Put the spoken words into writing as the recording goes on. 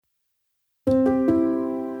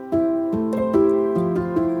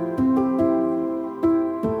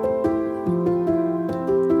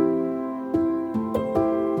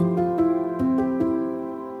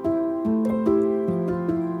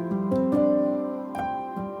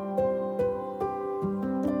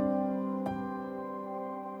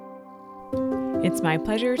It's my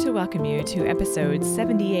pleasure to welcome you to episode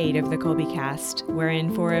 78 of the Colby Cast, wherein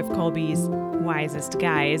four of Colby's wisest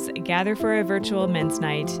guys gather for a virtual men's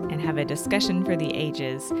night and have a discussion for the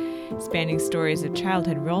ages, spanning stories of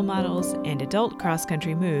childhood role models and adult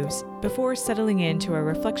cross-country moves before settling into a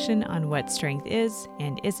reflection on what strength is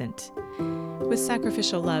and isn't. With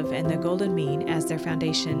sacrificial love and the golden mean as their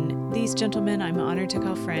foundation, these gentlemen I'm honored to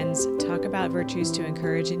call friends talk about virtues to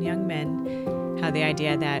encourage in young men, how the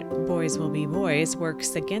idea that boys will be boys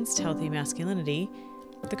works against healthy masculinity,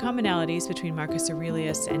 the commonalities between Marcus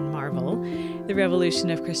Aurelius and Marvel, the revolution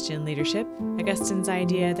of Christian leadership, Augustine's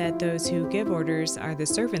idea that those who give orders are the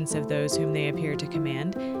servants of those whom they appear to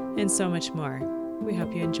command, and so much more. We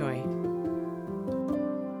hope you enjoy.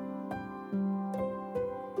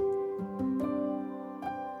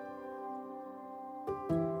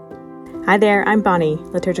 Hi there, I'm Bonnie,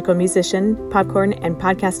 liturgical musician, popcorn and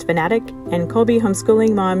podcast fanatic, and Colby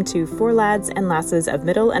homeschooling mom to four lads and lasses of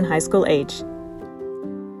middle and high school age.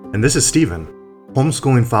 And this is Stephen,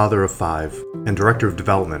 homeschooling father of five and director of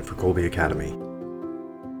development for Colby Academy.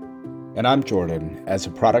 And I'm Jordan. As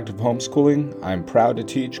a product of homeschooling, I'm proud to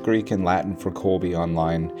teach Greek and Latin for Colby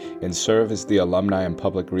online and serve as the Alumni and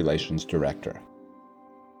Public Relations Director.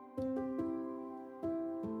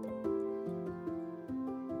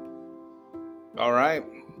 All right.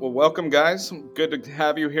 Well, welcome, guys. Good to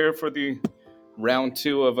have you here for the round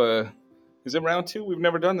two of Is it round two? We've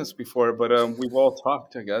never done this before, but we've all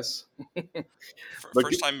talked, I guess.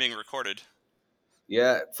 First time being recorded.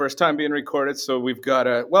 Yeah, first time being recorded. So we've got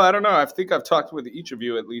well, I don't know. I think I've talked with each of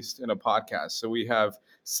you at least in a podcast. So we have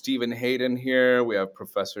Stephen Hayden here. We have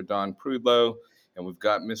Professor Don Prudlow, and we've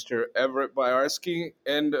got Mr. Everett Byarski.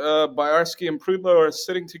 And Byarski and Prudlow are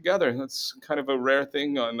sitting together. That's kind of a rare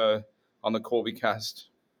thing on the Colby Cast.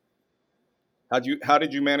 How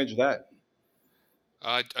did you manage that?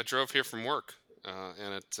 I drove here from work,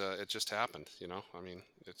 and it just happened. You know, I mean,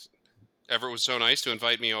 Everett was so nice to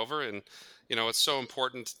invite me over, and you know, it's so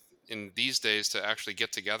important in these days to actually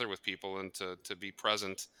get together with people and to be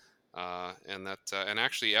present. And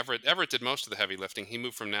actually, Everett did most of the heavy lifting. He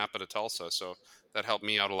moved from Napa to Tulsa, so that helped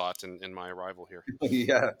me out a lot in my arrival here.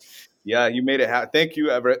 Yeah, you made it happen. Thank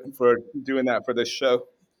you, Everett, for doing that for this show.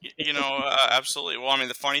 Absolutely. Well, I mean,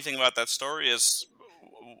 the funny thing about that story is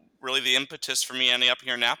really the impetus for me ending up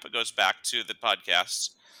here in Napa goes back to the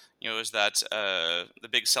podcast. You know, is that the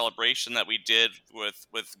big celebration that we did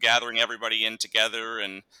with gathering everybody in together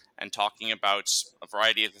and talking about a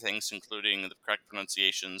variety of things, including the correct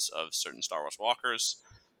pronunciations of certain Star Wars walkers,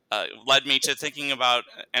 led me to thinking about,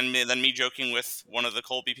 and then me joking with one of the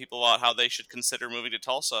Colby people about how they should consider moving to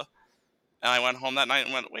Tulsa. And I went home that night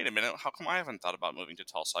and went, wait a minute, how come I haven't thought about moving to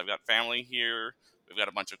Tulsa? I've got family here. We've got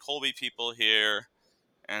a bunch of Colby people here.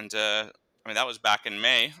 And, that was back in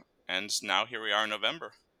May. And now here we are in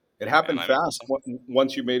November. It happened fast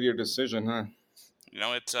once you made your decision, huh? You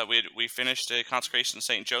know, we finished a consecration of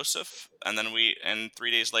St. Joseph. And then 3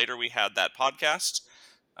 days later, we had that podcast.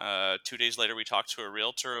 2 days later, we talked to a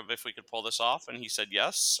realtor of if we could pull this off. And he said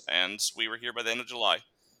yes. And we were here by the end of July.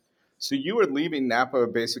 So you were leaving Napa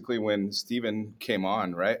basically when Stephen came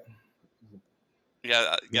on, right?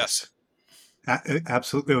 Yeah. Yes.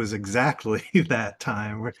 Absolutely. It was exactly that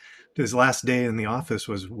time. His last day in the office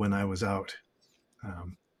was when I was out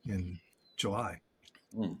in July.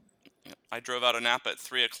 I drove out of Napa at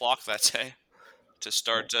 3:00 that day to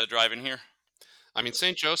start driving here. I mean,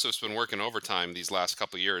 St. Joseph's been working overtime these last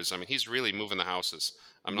couple of years. I mean, he's really moving the houses.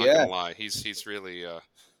 I'm not going to lie. He's really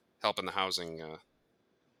helping the housing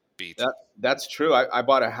beat. That's true. I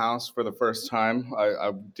bought a house for the first time.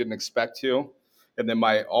 I didn't expect to. And then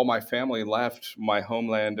all my family left my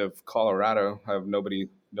homeland of Colorado. I have nobody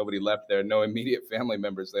left there, no immediate family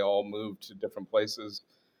members. They all moved to different places.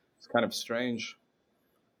 It's kind of strange.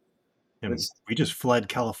 And we just fled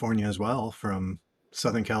California as well, from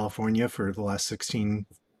Southern California for the last 16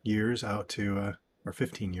 years out to, or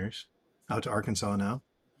 15 years, out to Arkansas now.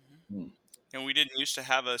 And we didn't used to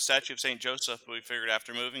have a statue of St. Joseph, but we figured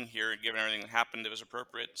after moving here, given everything that happened, it was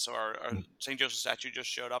appropriate. So our St. Joseph statue just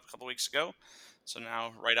showed up a couple weeks ago. So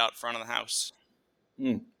now right out front of the house.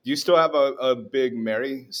 Do you still have a big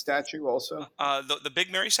Mary statue also? The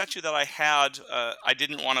big Mary statue that I had, I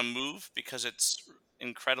didn't want to move because it's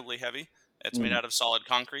incredibly heavy. It's made out of solid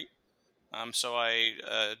concrete. So I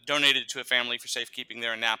donated it to a family for safekeeping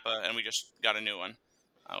there in Napa, and we just got a new one.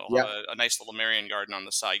 We'll have a nice little Marian garden on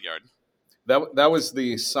the side yard. That was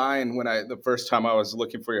the sign when the first time I was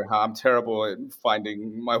looking for your house. I'm terrible at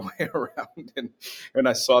finding my way around, and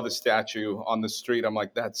I saw the statue on the street. I'm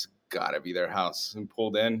like, that's got to be their house, and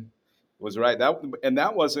pulled in. was right.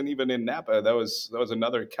 That wasn't even in Napa. That was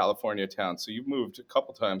another California town. So you've moved a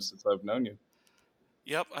couple times since I've known you.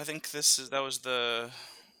 Yep, I think that was the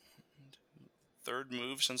third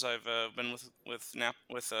move since I've been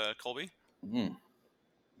with Colby. Mm,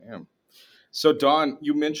 damn. So Don,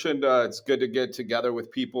 you mentioned it's good to get together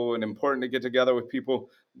with people and important to get together with people.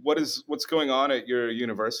 What's going on at your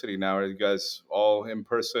university now? Are you guys all in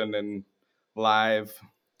person and live?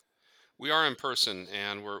 We are in person,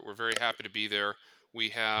 and we're very happy to be there. We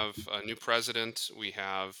have a new president. We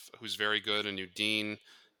have who's very good, a new dean.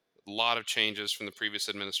 A lot of changes from the previous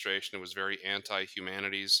administration. It was very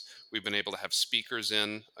anti-humanities. We've been able to have speakers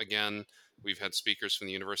in again. We've had speakers from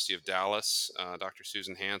the University of Dallas, Dr.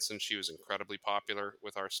 Susan Hansen. She was incredibly popular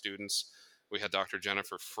with our students. We had Dr.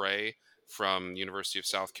 Jennifer Frey from University of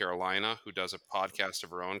South Carolina, who does a podcast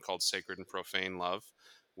of her own called Sacred and Profane Love,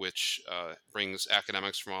 which brings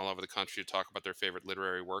academics from all over the country to talk about their favorite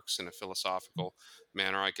literary works in a philosophical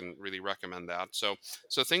manner. I can really recommend that. So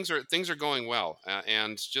things are going well,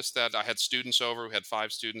 and just that I had students over. We had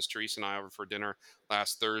 5 students, Teresa and I, over for dinner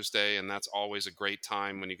last Thursday, and that's always a great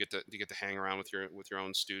time when you get to hang around with your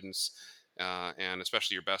own students. And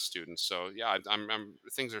especially your best students. So yeah, I'm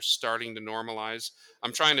things are starting to normalize.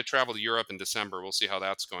 I'm trying to travel to Europe in December. We'll see how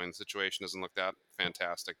that's going. The situation doesn't look that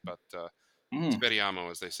fantastic, but Mm.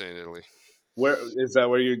 speriamo, as they say in Italy. Where is that?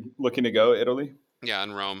 Where you're looking to go? Italy? Yeah,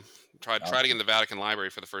 in Rome. Try to get in the Vatican Library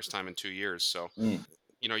for the first time in 2 years. So Mm.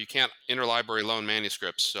 you can't interlibrary loan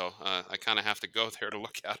manuscripts. So I kind of have to go there to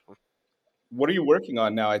look at them. What are you working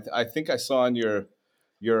on now? I think I saw on your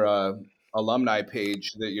alumni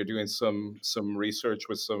page that you're doing some research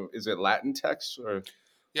with some. Is it Latin texts or?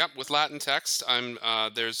 Yep, with Latin text,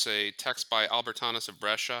 there's a text by Albertanus of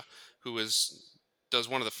Brescia, who does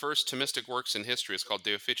one of the first Thomistic works in history. It's called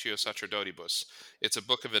De Officio Sacerdotibus. It's a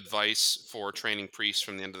book of advice for training priests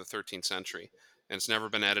from the end of the 13th century, and it's never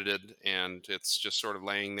been edited, and it's just sort of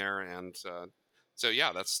laying there. And so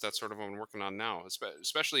yeah, that's sort of what I'm working on now,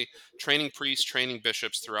 especially training priests, training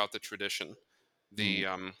bishops throughout the tradition.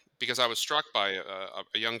 Because I was struck by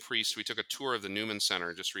a young priest. We took a tour of the Newman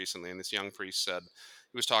Center just recently, and this young priest said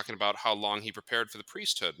he was talking about how long he prepared for the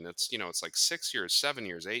priesthood, and it's like 6 years, 7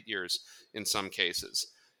 years, 8 years in some cases.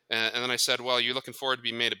 And then I said, "Well, you're looking forward to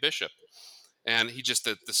being made a bishop?" And he just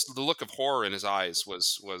the look of horror in his eyes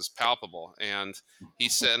was palpable. And he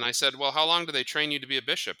said, and I said, "Well, how long do they train you to be a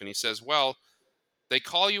bishop?" And he says, "Well, they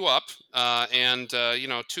call you up, and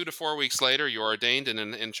 2 to 4 weeks later, you're ordained and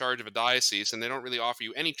in charge of a diocese, and they don't really offer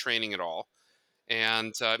you any training at all.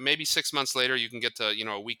 And maybe 6 months later, you can get to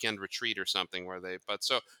a weekend retreat or something where they. But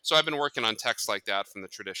so I've been working on texts like that from the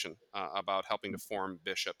tradition about helping to form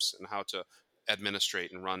bishops and how to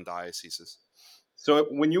administrate and run dioceses. So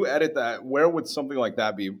when you edit that, where would something like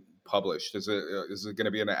that be published? Is it going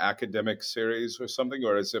to be in an academic series or something,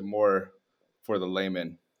 or is it more for the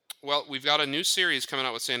layman? Well, we've got a new series coming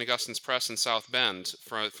out with St. Augustine's Press in South Bend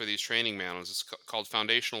for these training manuals. It's called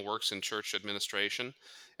Foundational Works in Church Administration.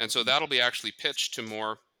 And so that'll be actually pitched to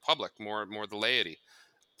more public, more the laity.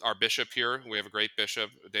 Our bishop here, we have a great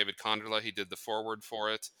bishop, David Konderla. He did the foreword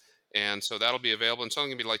for it. And so that'll be available. And it's only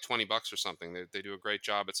going to be like $20 or something. They do a great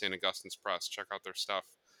job at St. Augustine's Press. Check out their stuff.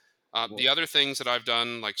 The other things that I've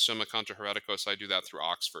done, like Summa Contra Hereticos, I do that through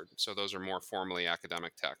Oxford. So those are more formally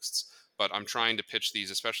academic texts. But I'm trying to pitch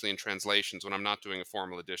these, especially in translations, when I'm not doing a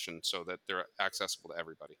formal edition, so that they're accessible to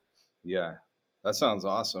everybody. Yeah, that sounds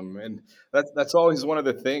awesome, and that's always one of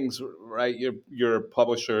the things, right? Your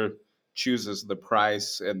publisher chooses the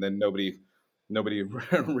price, and then nobody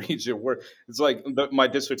reads your work. It's like my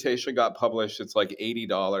dissertation got published. It's like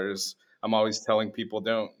 $80. I'm always telling people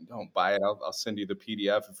don't buy it. I'll send you the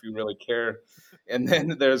PDF if you really care. And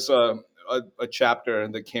then there's a chapter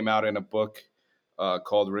that came out in a book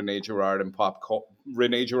called Rene Girard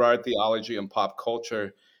Rene Girard Theology and Pop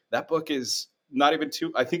Culture. That book is not even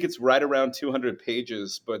I think it's right around 200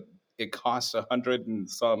 pages, but it costs $100 and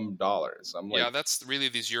some dollars. I'm like, Yeah, that's really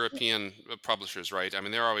these European publishers, right? I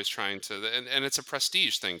mean, they're always trying to, and it's a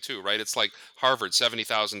prestige thing too, right? It's like Harvard,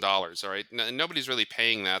 $70,000, all right? Nobody's really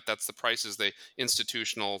paying that. That's the prices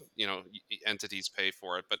institutional, entities pay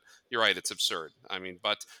for it. But you're right, it's absurd. I mean,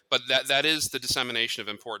 but that is the dissemination of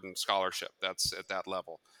important scholarship. That's at that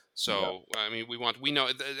level. So, I mean, we know,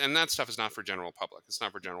 and that stuff is not for general public. It's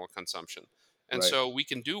not for general consumption. And Right. so we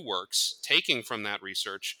can do works taking from that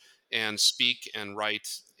research and speak and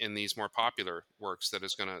write in these more popular works that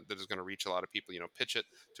is gonna reach a lot of people. Pitch it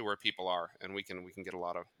to where people are, and we can get a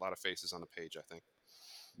lot of faces on the page, I think.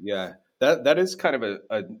 Yeah, that is kind of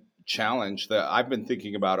a challenge that I've been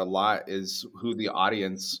thinking about a lot, is who the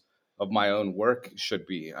audience of my own work should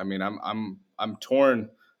be. I mean, I'm torn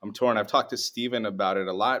I'm torn. I've talked to Steven about it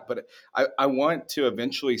a lot, but I want to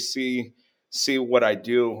eventually see what I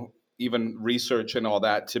do, even research and all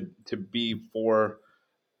that, to be for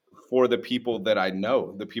the people that I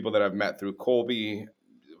know, the people that I've met through Colby.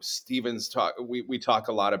 Steven's talk. We talk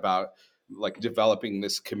a lot about like developing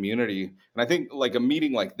this community, and I think like a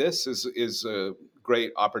meeting like this is a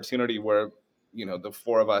great opportunity where the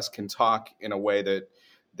four of us can talk in a way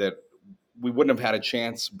that we wouldn't have had a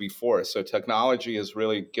chance before. So technology has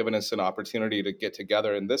really given us an opportunity to get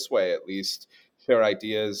together in this way, at least share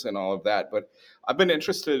ideas and all of that. But I've been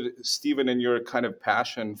interested, Stephen, in your kind of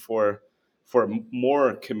passion for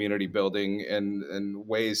more community building and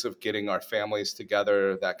ways of getting our families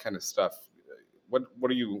together, that kind of stuff.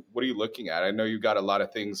 What are you looking at? I know you got a lot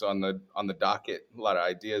of things on the docket, a lot of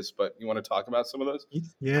ideas, but you want to talk about some of those?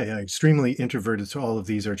 Yeah, extremely introverted. So all of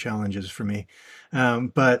these are challenges for me.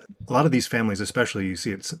 But a lot of these families, especially you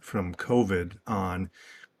see it from COVID on,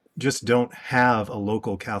 just don't have a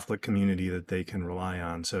local Catholic community that they can rely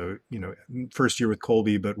on. So, first year with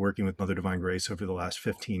Colby, but working with Mother Divine Grace over the last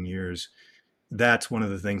 15 years, that's one of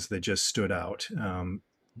the things that just stood out,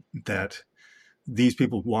 that these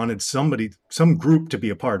people wanted some group to be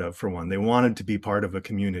a part of, for one. They wanted to be part of a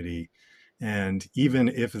community. And even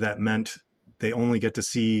if that meant they only get to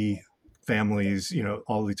see families,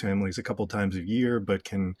 all these families a couple times a year, but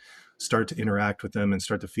can start to interact with them and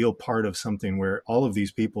start to feel part of something where all of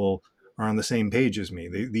these people are on the same page as me.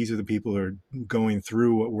 These are the people who are going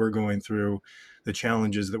through what we're going through, the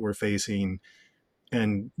challenges that we're facing.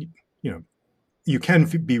 And, you can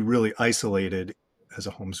be really isolated as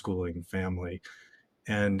a homeschooling family.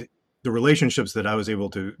 And the relationships that I was able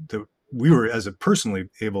to, that we were as a personally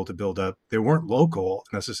able to build up, they weren't local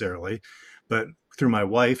necessarily, but through my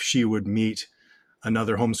wife, she would meet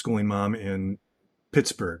another homeschooling mom in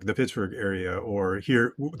Pittsburgh, the Pittsburgh area, or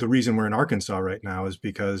here. The reason we're in Arkansas right now is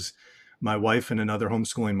because my wife and another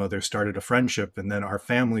homeschooling mother started a friendship, and then our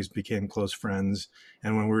families became close friends.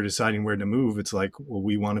 And when we were deciding where to move, it's like, well,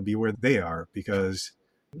 we want to be where they are because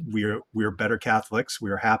we're better Catholics.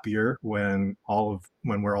 We are happier when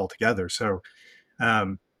we're all together.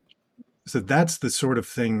 Um, so that's the sort of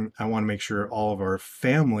thing I want to make sure all of our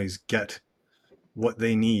families get what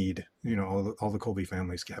they need. All the Colby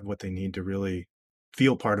families get what they need to really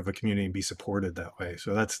feel part of a community and be supported that way.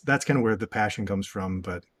 So that's kind of where the passion comes from.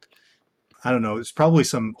 But I don't know, it's probably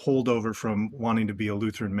some holdover from wanting to be a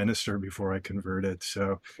Lutheran minister before I converted.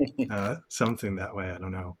 So something that way. I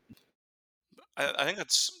don't know. I think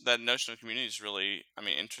that notion of community is really, I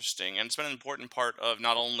mean, interesting, and it's been an important part of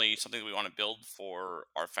not only something that we want to build for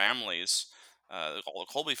our families, all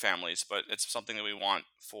the Colby families, but it's something that we want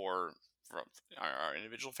for our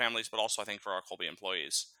individual families, but also I think for our Colby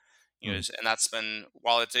employees. Mm. And that's been,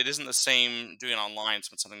 while it isn't the same doing it online, it's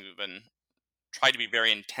been something we've been tried to be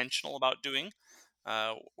very intentional about doing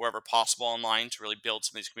wherever possible online to really build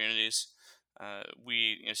some of these communities.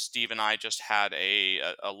 Steve and I just had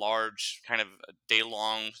a large kind of day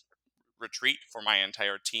long retreat for my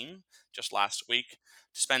entire team just last week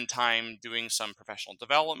to spend time doing some professional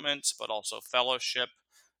development, but also fellowship,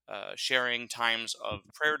 sharing times of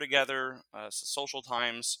prayer together, social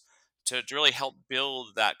times to really help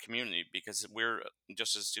build that community because we're,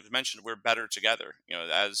 just as Steve mentioned, we're better together,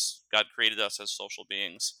 as God created us as social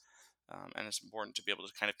beings. And it's important to be able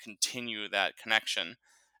to kind of continue that connection.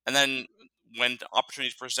 And then when the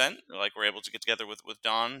opportunities present, like we're able to get together with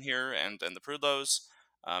Don here and the Prudlows.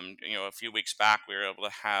 A few weeks back, we were able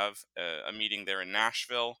to have a meeting there in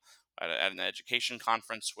Nashville at an education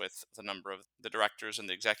conference with a number of the directors and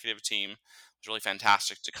the executive team. It was really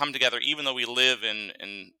fantastic to come together, even though we live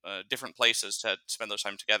in different places, to spend those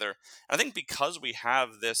time together. And I think because we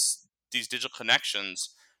have these digital connections,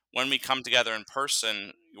 when we come together in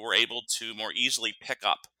person, we're able to more easily pick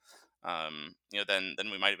up, than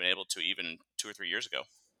we might have been able to even 2 or 3 years ago.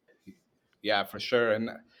 Yeah, for sure. And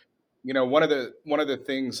one of the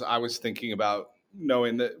things I was thinking about,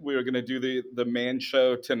 knowing that we were going to do the man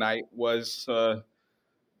show tonight, was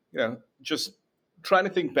just trying to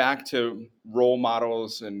think back to role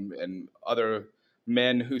models and other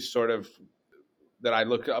men who sort of that I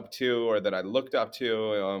look up to or that I looked up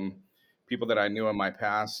to, people that I knew in my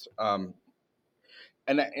past. And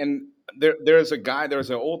there's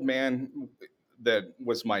an old man that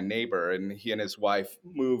was my neighbor, and he and his wife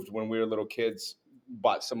moved when we were little kids,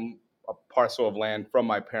 bought a parcel of land from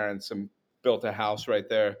my parents and built a house right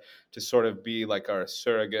there to sort of be like our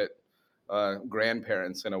surrogate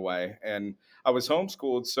grandparents in a way. And I was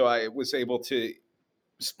homeschooled, so I was able to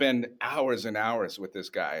spend hours and hours with this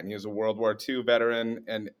guy. And he was a World War II veteran,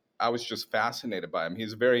 and I was just fascinated by him.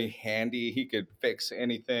 He's very handy. He could fix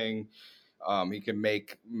anything. He can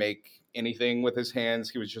make anything with his hands.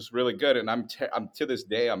 He was just really good, and I'm to this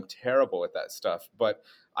day I'm terrible at that stuff. But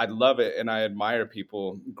I love it, and I admire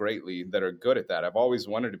people greatly that are good at that. I've always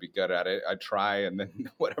wanted to be good at it. I try, and then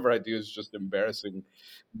whatever I do is just embarrassing.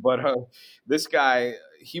 But this guy,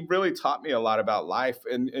 he really taught me a lot about life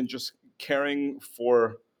and just caring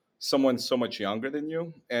for someone so much younger than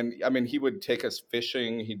you. And I mean, he would take us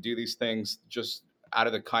fishing. He'd do these things just out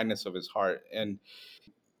of the kindness of his heart. And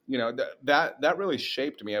that really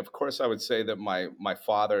shaped me. Of course, I would say that my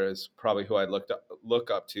father is probably who I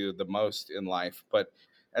look up to the most in life. But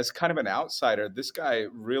as kind of an outsider, this guy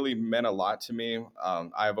really meant a lot to me.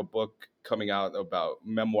 I have a book coming out about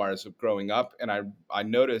memoirs of growing up, and I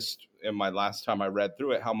noticed in my last time I read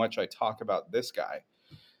through it how much I talk about this guy,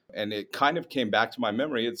 and it kind of came back to my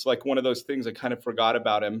memory. It's like one of those things I kind of forgot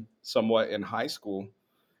about him somewhat in high school,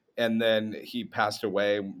 and then he passed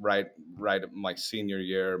away right my senior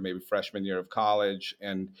year, maybe freshman year of college.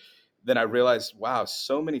 And then I realized, wow,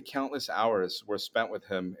 so many countless hours were spent with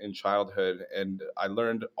him in childhood, and I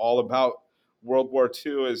learned all about World War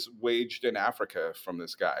II is waged in Africa from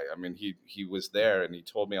this guy. I mean, he was there, and he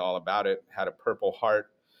told me all about it. Had a Purple Heart,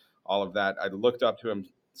 all of that. I looked up to him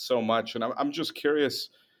so much, and I'm just curious,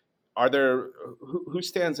 are there who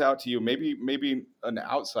stands out to you? Maybe an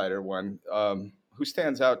outsider one. Who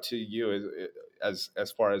stands out to you as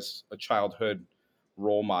far as a childhood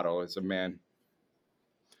role model as a man?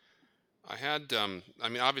 I had, I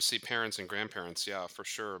mean, obviously parents and grandparents, yeah, for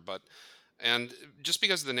sure. But, and just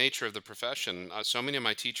because of the nature of the profession, so many of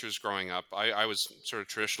my teachers growing up, I was sort of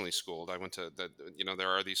traditionally schooled. I went to there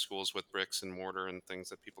are these schools with bricks and mortar and things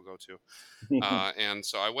that people go to. And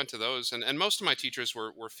so I went to those, and most of my teachers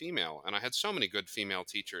were female, and I had so many good female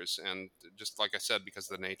teachers. And just like I said, because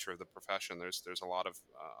of the nature of the profession, there's a lot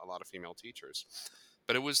of female teachers.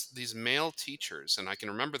 But it was these male teachers, and I can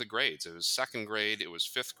remember the grades. It was second grade, it was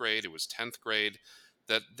fifth grade, it was 10th grade.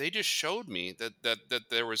 That they just showed me that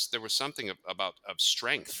there was something about of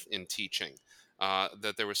strength in teaching,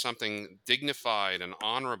 that there was something dignified and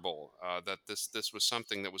honorable, that this was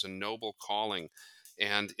something that was a noble calling,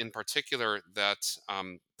 and in particular that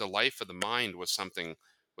the life of the mind was something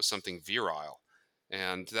virile,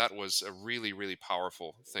 and that was a really really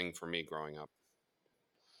powerful thing for me growing up.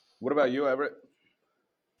 What about you, Everett?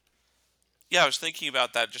 Yeah, I was thinking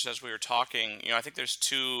about that just as we were talking. I think there's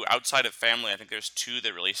two outside of family. I think there's two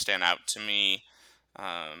that really stand out to me.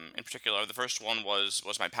 In particular, the first one was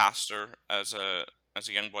my pastor as a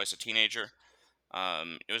young boy, as a teenager.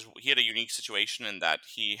 It was he had a unique situation in that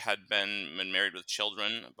he had been married with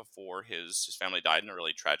children before his family died in a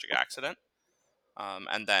really tragic accident.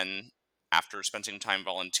 And then after spending time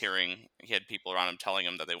volunteering, he had people around him telling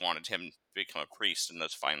him that they wanted him to become a priest, and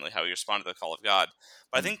that's finally how he responded to the call of God.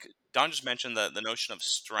 But I think Don just mentioned the notion of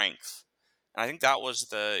strength, and I think that was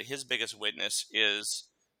his biggest witness is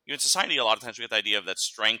in society a lot of times we get the idea of that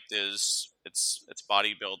strength is it's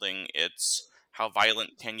bodybuilding, it's how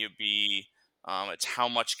violent can you be, it's how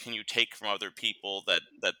much can you take from other people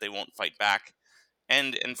that they won't fight back.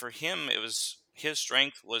 And for him, it was his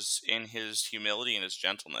strength was in his humility and his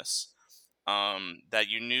gentleness. That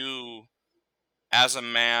you knew as a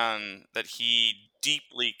man that he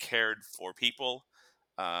deeply cared for people,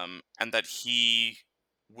 and that he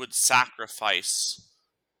would sacrifice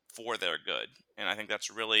for their good. And I think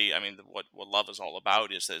that's really, I mean, what love is all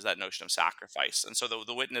about is that notion of sacrifice. And so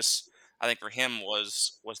the witness, I think for him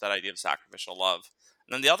was that idea of sacrificial love.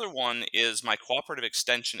 And then the other one is my cooperative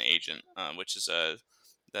extension agent, which is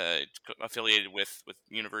affiliated with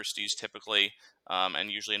universities typically,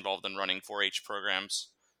 and usually involved in running 4-H programs.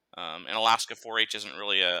 In Alaska, 4-H isn't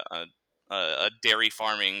really a dairy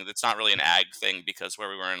farming. It's not really an ag thing because where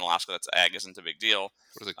we were in Alaska, that's ag isn't a big deal.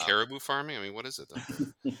 What is it, caribou farming? I mean, what is it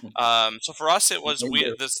then? So for us, it was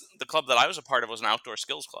the club that I was a part of was an outdoor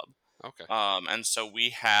skills club. Okay. And so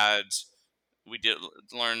we did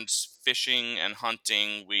learned fishing and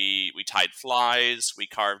hunting. We tied flies. We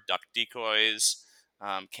carved duck decoys.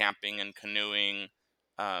 Camping and canoeing.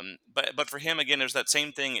 But for him again, there's that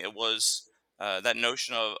same thing. It was that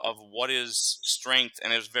notion of what is strength,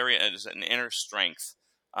 and it was an inner strength,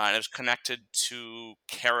 and it was connected to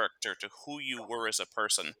character, to who you were as a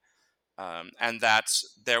person, and that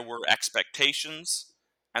there were expectations,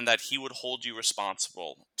 and that he would hold you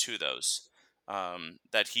responsible to those.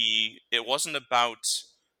 It wasn't about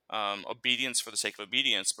obedience for the sake of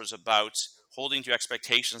obedience, but it was about holding to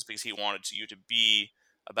expectations because he wanted you to be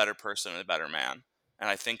a better person and a better man. And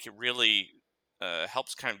I think it really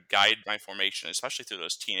helps kind of guide my formation, especially through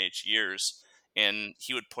those teenage years. And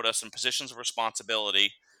he would put us in positions of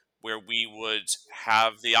responsibility where we would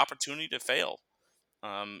have the opportunity to fail.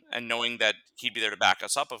 and knowing that he'd be there to back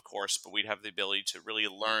us up, of course, but we'd have the ability to really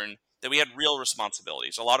learn that we had real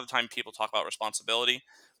responsibilities. A lot of the time people talk about responsibility,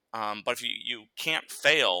 but if you can't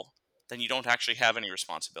fail, then you don't actually have any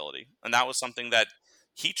responsibility. And that was something that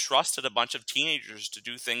he trusted a bunch of teenagers to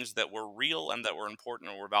do things that were real and that were important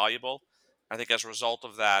and were valuable. I think as a result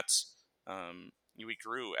of that, we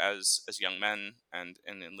grew as young men and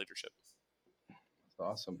in leadership. That's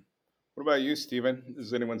awesome. What about you, Stephen?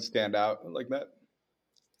 Does anyone stand out like that?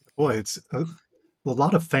 Boy, it's a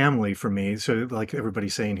lot of family for me. So, like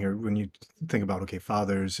everybody's saying here, when you think about, okay,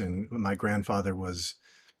 fathers, and my grandfather was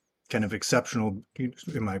kind of exceptional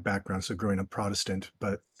in my background, so growing up Protestant.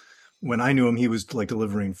 But when I knew him, he was like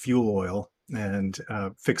delivering fuel oil and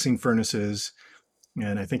fixing furnaces.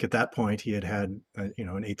 And I think at that point he had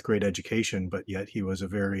an eighth grade education, but yet he was I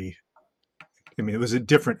mean, it was a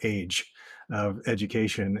different age of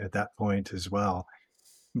education at that point as well.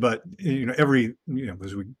 But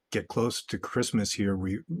as we get close to Christmas here,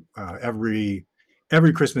 we every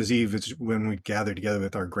Christmas Eve is when we gather together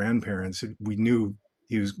with our grandparents. We knew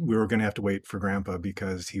we were going to have to wait for Grandpa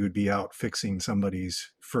because he would be out fixing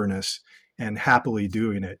somebody's furnace and happily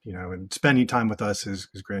doing it, and spending time with us as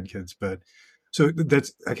grandkids. But so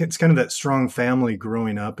it's kind of that strong family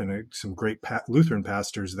growing up, and some great Lutheran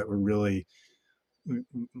pastors that were really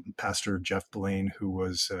Pastor Jeff Blaine, who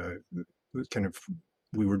was kind of,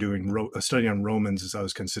 we were doing a study on Romans as I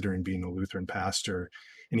was considering being a Lutheran pastor.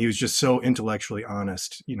 And he was just so intellectually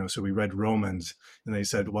honest, so we read Romans and they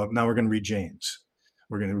said, well, now we're going to read James.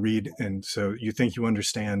 We're going to read. And so you think you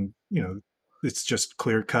understand, it's just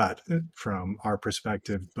clear cut from our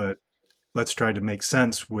perspective, but let's try to make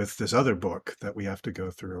sense with this other book that we have to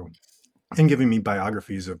go through. And giving me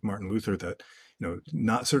biographies of Martin Luther that,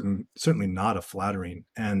 certainly not a flattering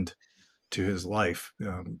end to his life,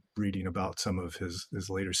 reading about some of his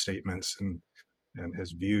later statements and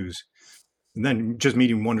his views. And then just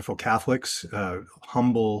meeting wonderful Catholics,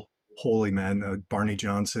 humble, holy men. Barney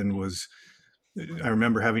Johnson I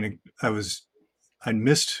remember I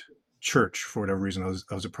missed church for whatever reason.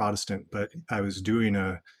 I was a Protestant, but I was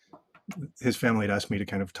his family had asked me to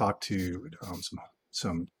kind of talk to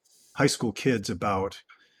some high school kids about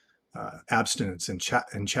abstinence and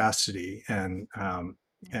chastity, and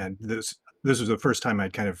this was the first time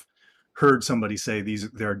I'd kind of heard somebody say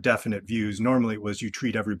there are definite views. Normally it was you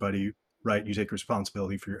treat everybody right, you take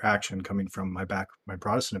responsibility for your action, coming from my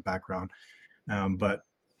Protestant background. But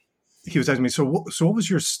he was asking me, so what was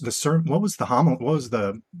the sermon? What was the homily?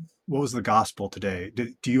 What was the gospel today?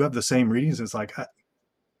 Do you have the same readings? It's like,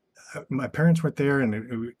 my parents weren't there,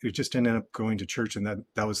 and it just ended up going to church, and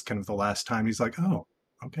that was kind of the last time. He's like, oh,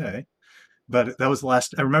 okay. But I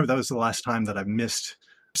remember that was the last time that I missed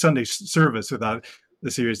Sunday service without the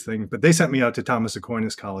serious thing. But they sent me out to Thomas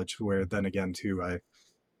Aquinas College, where then again too, I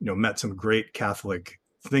met some great Catholic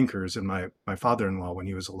thinkers, and my father-in-law, when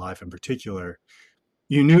he was alive in particular,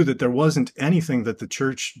 you knew that there wasn't anything that the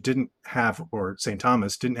church didn't have, or St.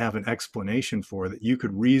 Thomas didn't have an explanation for, that you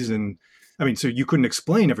could reason. I mean, so you couldn't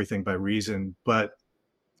explain everything by reason, but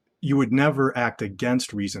you would never act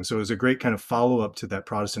against reason. So it was a great kind of follow-up to that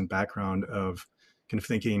Protestant background of kind of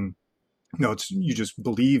thinking, no, you just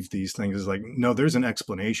believe these things. Is like, no, there's an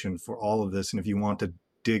explanation for all of this. And if you want to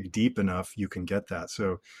dig deep enough, you can get that.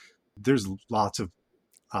 So there's lots of,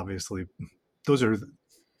 obviously,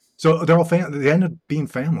 so they're all they end up being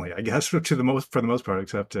family, I guess, for the most part,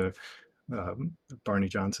 except to Barney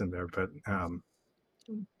Johnson there. But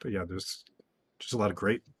yeah, there's just a lot of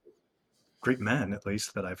great men, at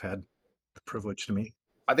least, that I've had the privilege to meet.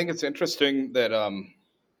 I think it's interesting that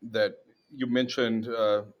that you mentioned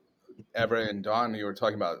Everett and Don. You were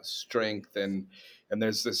talking about strength, and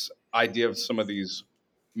there's this idea of some of these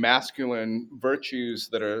masculine virtues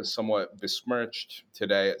that are somewhat besmirched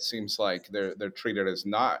today. It seems like they're treated as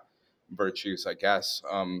not virtues, I guess.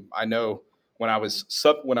 I know when I was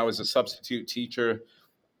a substitute teacher,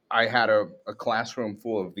 I had a classroom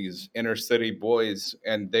full of these inner city boys,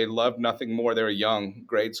 and they loved nothing more. They were young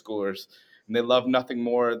grade schoolers, and they loved nothing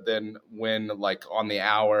more than when, like, on the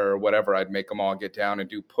hour or whatever, I'd make them all get down and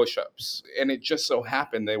do push-ups. And it just so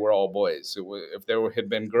happened they were all boys. If had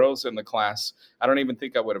been girls in the class, I don't even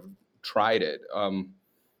think I would have tried it.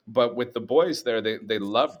 But with the boys there, they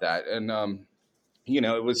loved that, and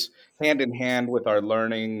it was hand in hand with our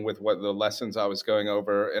learning, with what the lessons I was going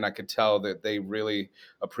over, and I could tell that they really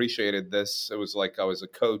appreciated this. It was like I was a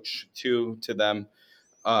coach to them.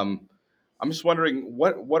 Um, I'm just wondering,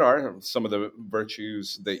 what are some of the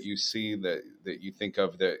virtues that you see that you think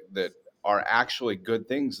of that are actually good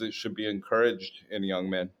things that should be encouraged in young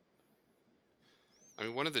men? I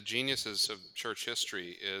mean, one of the geniuses of church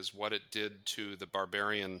history is what it did to the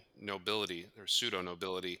barbarian nobility or pseudo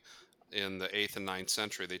nobility in the 8th and 9th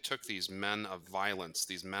century. They took these men of violence,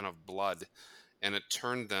 these men of blood, and it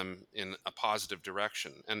turned them in a positive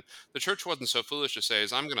direction. And the church wasn't so foolish to say,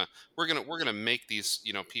 "Is we're gonna make these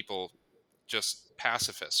people just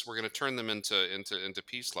pacifists. We're going to turn them into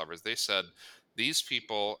peace lovers." They said these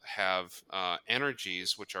people have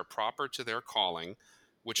energies which are proper to their calling,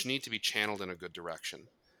 which need to be channeled in a good direction.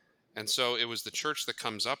 And so it was the church that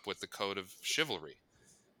comes up with the code of chivalry,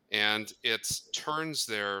 and it turns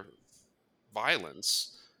their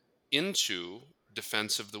violence into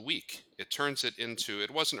defense of the weak. It turns it into,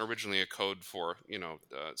 it wasn't originally a code for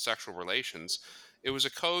sexual relations. It was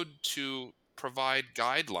a code to provide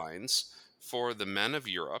guidelines for the men of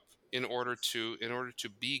Europe in order to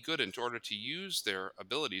be good, in order to use their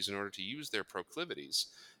abilities, in order to use their proclivities,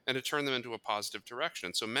 and to turn them into a positive direction.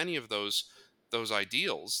 And so many of those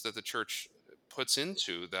ideals that the church puts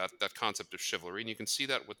into that concept of chivalry, and you can see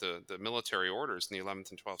that with the military orders in the 11th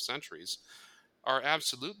and 12th centuries, are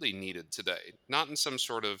absolutely needed today. Not in some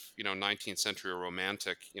sort of 19th century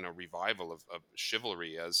romantic revival of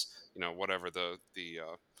chivalry, as whatever the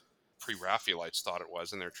pre-Raphaelites thought it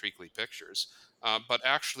was in their treacly pictures, but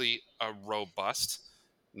actually a robust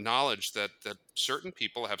knowledge that certain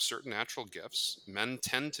people have certain natural gifts. Men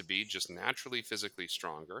tend to be just naturally physically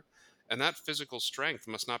stronger, and that physical strength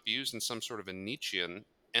must not be used in some sort of a Nietzschean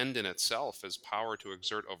end in itself as power to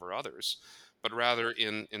exert over others, but rather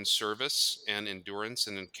in service and endurance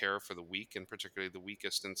and in care for the weak, and particularly the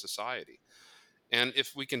weakest in society. And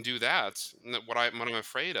if we can do that, what I'm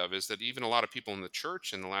afraid of is that even a lot of people in the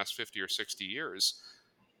church in the last 50 or 60 years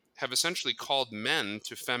have essentially called men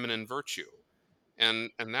to feminine virtue.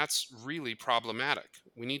 And that's really problematic.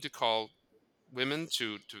 We need to call women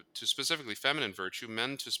to specifically feminine virtue,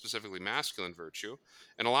 men to specifically masculine virtue.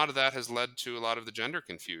 And a lot of that has led to a lot of the gender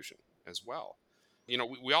confusion as well.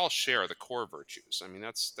 We all share the core virtues. I mean,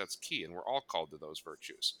 that's key, and we're all called to those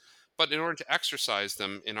virtues. But in order to exercise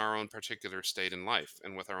them in our own particular state in life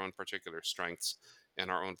and with our own particular strengths and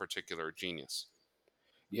our own particular genius.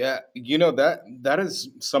 Yeah, that is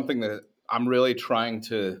something that I'm really trying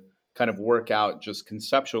to kind of work out just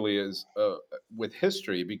conceptually is with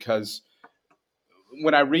history, because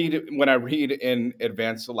when I read in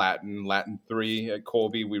advanced Latin 3 at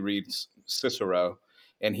Colby, we read Cicero,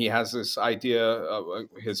 and he has this idea of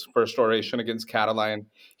his first oration against Catiline.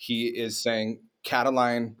 He is saying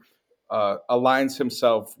Catiline aligns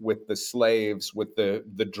himself with the slaves, with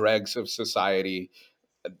the dregs of society.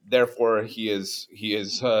 Therefore, he is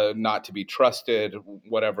not to be trusted.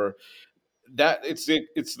 Whatever, that it's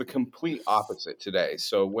the complete opposite today.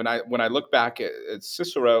 So when I look back at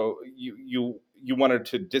Cicero, you wanted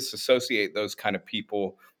to disassociate those kind of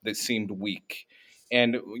people that seemed weak.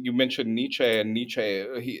 And you mentioned Nietzsche, and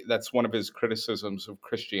that's one of his criticisms of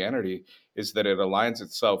Christianity, is that it aligns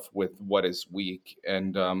itself with what is weak.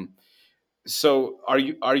 And so are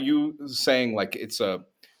you saying like it's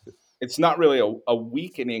not really a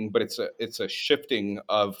weakening, but it's a shifting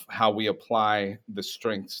of how we apply the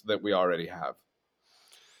strengths that we already have?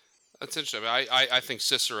 That's interesting. I think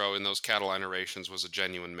Cicero in those Catiline orations was a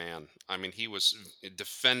genuine man. I mean, he was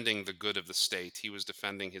defending the good of the state. He was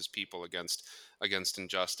defending his people against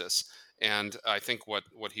injustice. And I think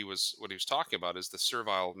what he was talking about is the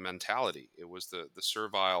servile mentality. It was the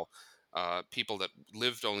servile people that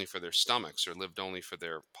lived only for their stomachs or lived only for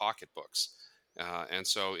their pocketbooks. And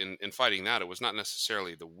so in fighting that, it was not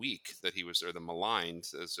necessarily the weak that he was, or the maligned,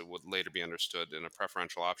 as it would later be understood, in a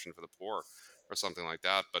preferential option for the poor or something like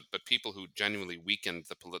that, but people who genuinely weakened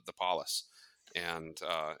the polis. And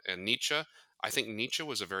Nietzsche, I think Nietzsche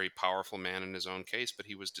was a very powerful man in his own case, but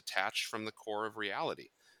he was detached from the core of reality.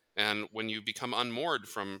 And when you become unmoored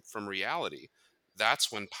from reality, that's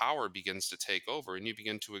when power begins to take over, and you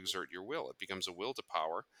begin to exert your will. It becomes a will to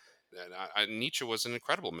power. And Nietzsche was an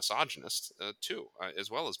incredible misogynist too, as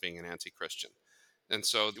well as being an anti-Christian. And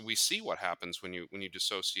so we see what happens when you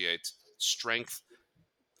dissociate strength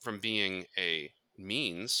from being a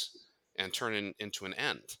means and turn it into an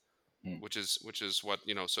end, Mm. which is what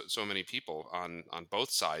so many people on both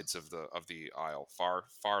sides of the aisle,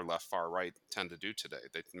 far left, far right, tend to do today.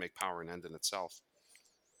 They make power an end in itself.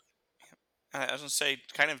 I was going to say,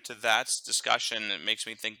 kind of to that discussion, it makes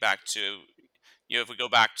me think back to, if we go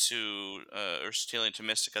back to Aristotelian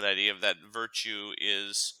Thomistica, the idea of that virtue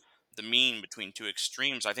is the mean between two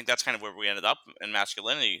extremes. I think that's kind of where we ended up in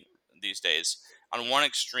masculinity these days. On one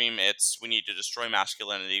extreme, it's we need to destroy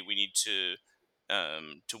masculinity, we need to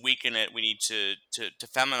weaken it, we need to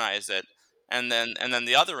feminize it, and then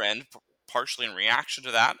the other end, partially in reaction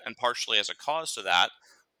to that and partially as a cause to that,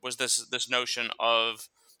 was this notion of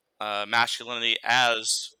masculinity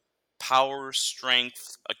as power,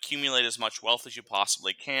 strength, accumulate as much wealth as you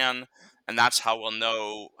possibly can, and that's how we'll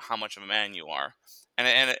know how much of a man you are.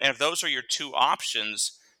 And if those are your two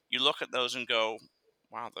options, you look at those and go,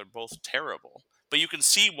 wow, they're both terrible. But you can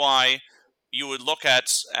see why you would look at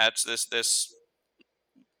this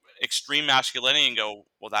extreme masculinity and go,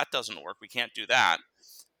 well, that doesn't work. We can't do that.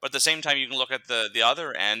 But at the same time, you can look at the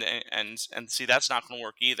other end and see that's not going to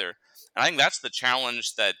work either. And I think that's the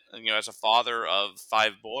challenge that, as a father of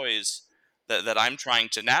 5 boys, that I'm trying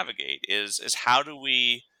to navigate is how do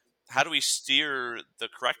we steer the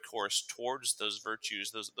correct course towards those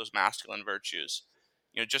virtues, those masculine virtues.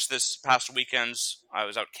 Just this past weekends, I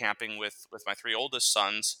was out camping with my 3 oldest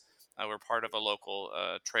sons. We're part of a local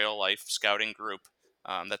trail life scouting group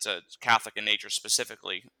that's a Catholic in nature,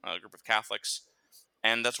 specifically a group of Catholics.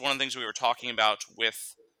 And that's one of the things we were talking about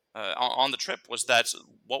with on the trip, was that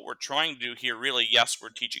what we're trying to do here, really, yes, we're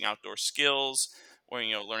teaching outdoor skills, or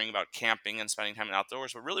learning about camping and spending time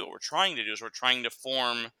outdoors, but really what we're trying to do is we're trying to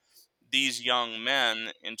form these young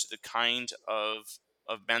men into the kind of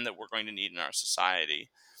men that we're going to need in our society.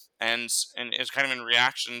 And it's kind of in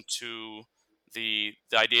reaction to the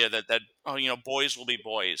idea that boys will be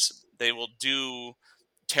boys. They will do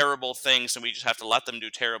terrible things, and we just have to let them do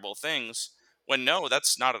terrible things. When no,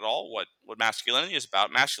 that's not at all what masculinity is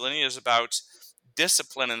about. Masculinity is about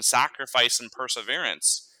discipline and sacrifice and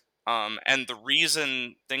perseverance. And the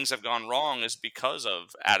reason things have gone wrong is because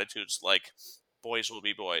of attitudes like boys will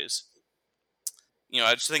be boys.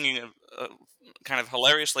 I was thinking of kind of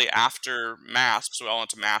hilariously, after Mass, so we all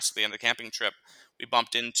went to Mass at the end of the camping trip, we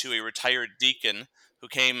bumped into a retired deacon who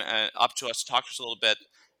came up to us to talk to us a little bit,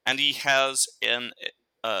 and he has an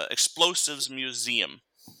explosives museum.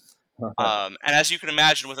 And as you can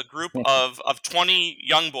imagine, with a group of 20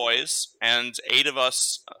 young boys and 8 of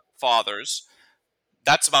us fathers,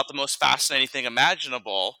 that's about the most fascinating thing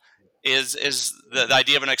imaginable, is the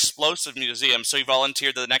idea of an explosive museum. So he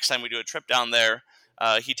volunteered that the next time we do a trip down there,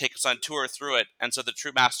 he'd take us on a tour through it. And so the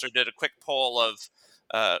troop master did a quick poll of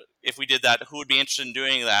if we did that, who would be interested in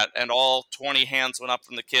doing that? And all 20 hands went up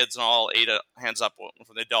from the kids, and all 8 hands up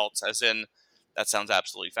from the adults, as in, that sounds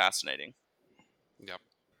absolutely fascinating. Yep.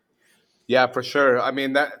 Yeah, for sure. I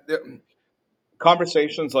mean,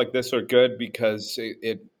 conversations like this are good because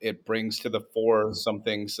it brings to the fore some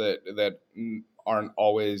things that aren't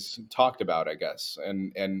always talked about, I guess.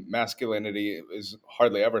 And masculinity is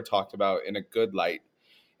hardly ever talked about in a good light.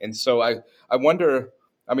 And so I wonder.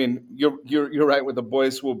 I mean, you're right with the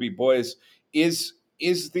boys will be boys. Is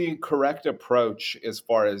the correct approach, as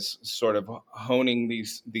far as sort of honing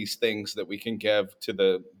these things that we can give to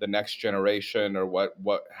the next generation, or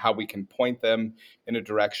how we can point them in a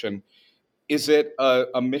direction? Is it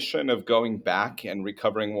a mission of going back and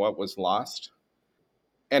recovering what was lost?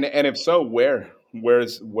 And if so,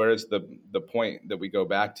 where's the point that we go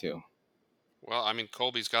back to? Well, I mean,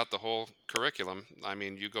 Colby's got the whole curriculum. I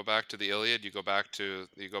mean, you go back to the Iliad, you go back to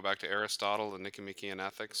Aristotle, the Nicomachean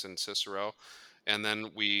Ethics, and Cicero, and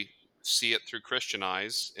then we see it through Christian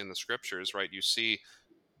eyes in the scriptures, right? You see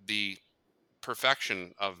the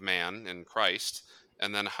perfection of man in Christ,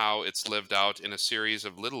 and then how it's lived out in a series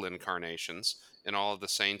of little incarnations in all of the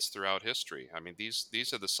saints throughout history. I mean,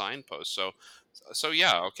 these are the signposts. So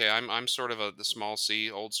yeah, okay, I'm sort of the small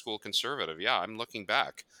c old school conservative. Yeah, I'm looking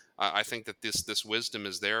back. I think that this wisdom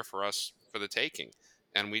is there for us for the taking,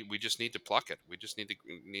 and we just need to pluck it. We just need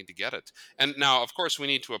to get it. And now, of course, we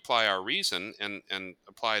need to apply our reason and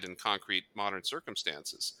apply it in concrete modern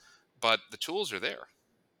circumstances. But the tools are there.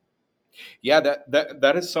 Yeah,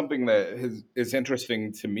 that is something that is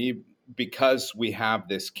interesting to me, because we have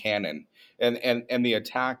this canon, and the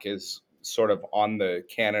attack is sort of on the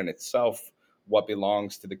canon itself. What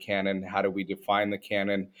belongs to the canon? How do we define the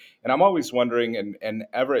canon? And I'm always wondering, and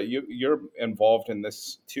Everett, you're involved in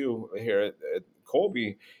this too here at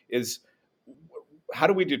Colby, is how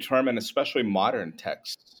do we determine, especially modern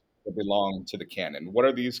texts, that belong to the canon? What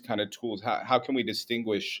are these kind of tools? How can we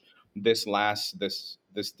distinguish this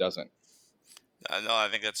doesn't? No, I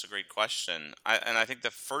think that's a great question. And I think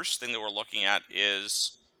the first thing that we're looking at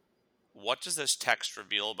is, what does this text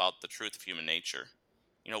reveal about the truth of human nature?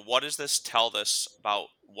 What does this tell us about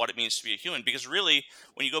what it means to be a human? Because really,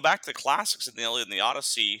 when you go back to the classics in the Iliad and the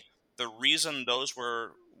Odyssey, the reason those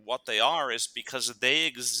were what they are is because they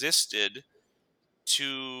existed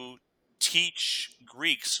to teach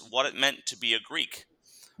Greeks what it meant to be a Greek.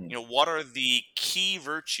 What are the key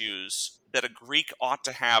virtues that a Greek ought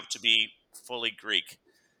to have to be fully Greek?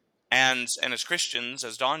 And as Christians,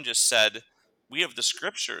 as Don just said, we have the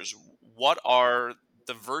scriptures. what are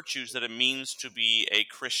the virtues that it means to be a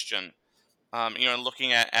Christian. And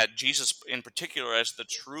looking at Jesus in particular as the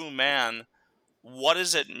true man, what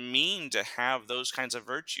does it mean to have those kinds of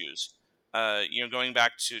virtues? Going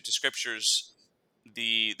back to scriptures,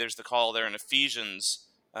 there's the call there in Ephesians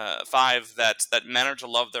 5 that men are to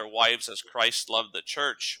love their wives as Christ loved the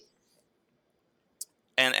church.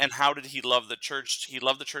 And how did he love the church? He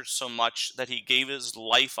loved the church so much that he gave his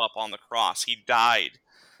life up on the cross. He died.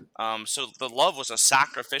 So the love was a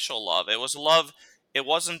sacrificial love. It was love. It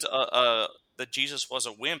wasn't that Jesus was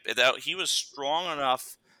a wimp. He was strong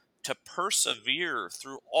enough to persevere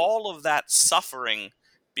through all of that suffering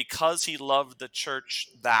because he loved the church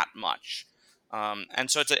that much. And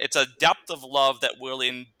so it's a depth of love that will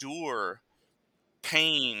endure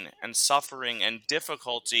pain and suffering and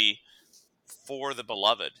difficulty for the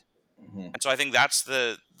beloved. And so I think that's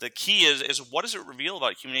the key is what does it reveal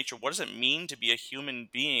about human nature? What does it mean to be a human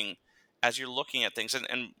being as you're looking at things?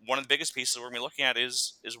 And one of the biggest pieces we're going to be looking at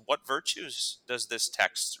is what virtues does this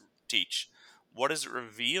text teach? What does it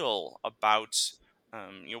reveal about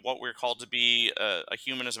what we're called to be a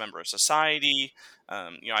human as a member of society?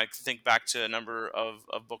 I think back to a number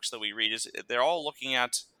of books that we read. They're all looking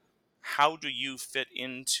at how do you fit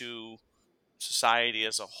into society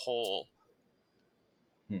as a whole.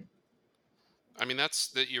 I mean,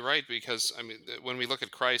 you're right, because I mean, when we look at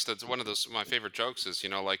Christ, that's one of my favorite jokes is,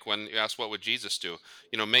 like when you ask what would Jesus do,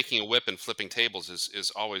 making a whip and flipping tables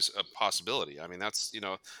is always a possibility. I mean, that's,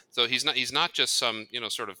 so he's not just some,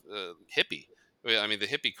 sort of hippie. I mean, the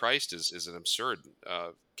hippie Christ is an absurd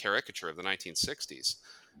caricature of the 1960s.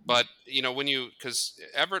 But, because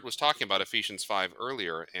Everett was talking about Ephesians 5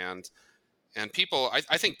 earlier, and people,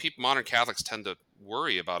 I think modern Catholics tend to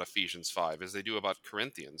worry about Ephesians 5 as they do about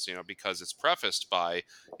Corinthians, because it's prefaced by,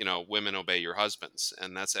 women obey your husbands.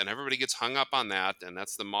 And everybody gets hung up on that. And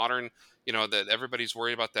that's the modern, that everybody's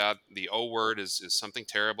worried about that. The O word is something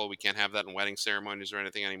terrible. We can't have that in wedding ceremonies or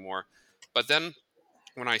anything anymore. But then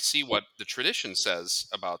when I see what the tradition says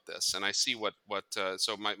about this, and I see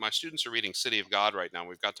so my students are reading City of God right now.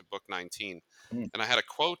 We've got to book 19. And I had a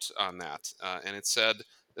quote on that. And it said,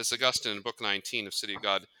 this Augustine in book 19 of City of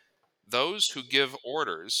God, those who give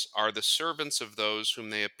orders are the servants of those whom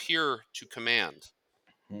they appear to command.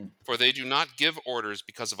 For they do not give orders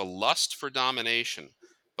because of a lust for domination,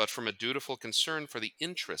 but from a dutiful concern for the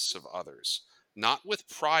interests of others, not with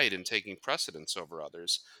pride in taking precedence over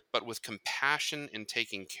others, but with compassion in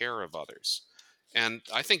taking care of others. And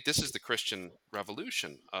I think this is the Christian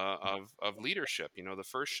revolution of leadership. The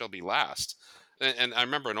first shall be last. And I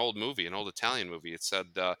remember an old Italian movie. It said,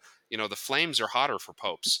 the flames are hotter for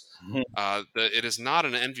popes. It is not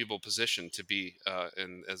an enviable position to be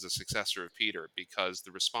as a successor of Peter, because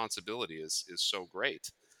the responsibility is so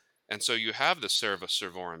great. And so you have the Servus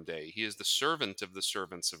Servorum Dei. He is the servant of the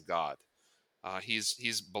servants of God.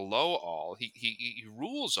 He's below all. He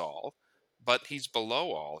rules all, but he's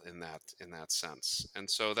below all in that sense. And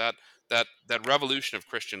so that revolution of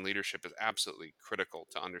Christian leadership is absolutely critical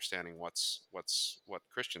to understanding what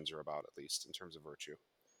Christians are about, at least in terms of virtue.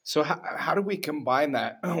 So how do we combine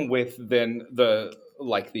that with then the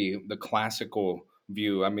classical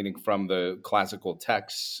view? I mean, from the classical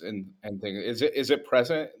texts and things, is it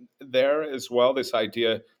present there as well? This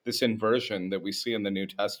idea, this inversion that we see in the New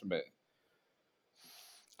Testament.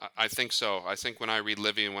 I think so. I think when I read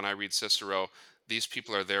Livy and when I read Cicero, these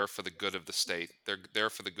people are there for the good of the state. They're there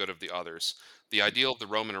for the good of the others. The ideal of the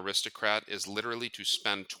Roman aristocrat is literally to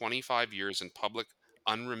spend 25 years in public,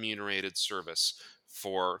 unremunerated service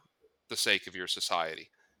for the sake of your society.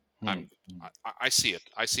 I see it.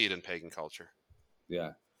 I see it in pagan culture.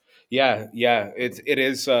 Yeah. It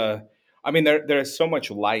is. I mean, there is so much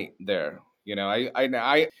light there.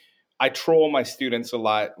 I troll my students a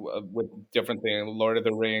lot with different things, Lord of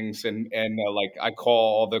the Rings, and like I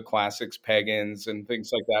call all the classics pagans and things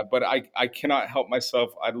like that. But I cannot help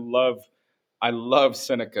myself. I love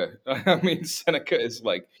Seneca. I mean, Seneca is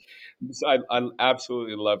like, I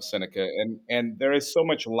absolutely love Seneca, and there is so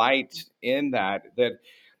much light in that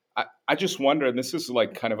I just wonder, and this is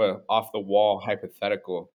like kind of a off the wall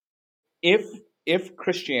hypothetical, if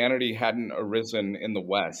Christianity hadn't arisen in the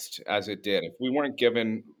West as it did, if we weren't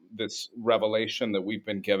given this revelation that we've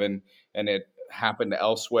been given and it happened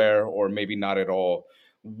elsewhere or maybe not at all,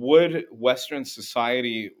 would Western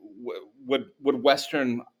society, would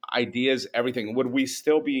Western ideas, everything, would we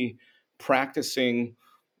still be practicing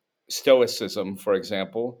Stoicism, for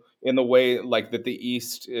example, in the way like that the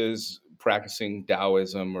East is practicing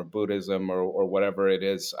Taoism or Buddhism or whatever it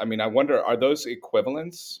is? I mean, I wonder, are those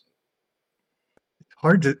equivalents?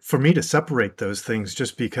 hard for me to separate those things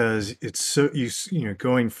just because it's so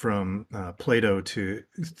going from Plato to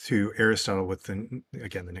Aristotle with the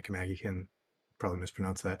Nicomachean, probably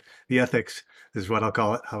mispronounced that. The Ethics is what I'll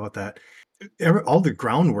call it. How about that? All the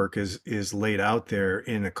groundwork is laid out there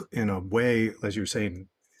in a way, as you were saying,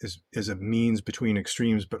 is a means between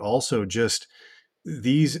extremes, but also just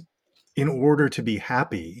these in order to be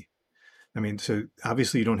happy. I mean, so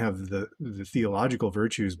obviously you don't have the theological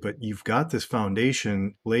virtues, but you've got this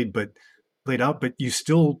foundation laid out, but you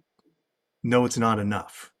still know it's not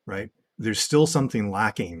enough, right? There's still something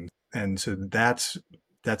lacking. And so that's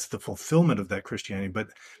the fulfillment of that Christianity. But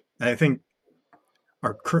I think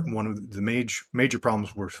our current one of the major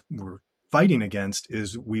problems we're fighting against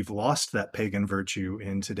is we've lost that pagan virtue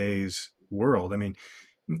in today's world. I mean,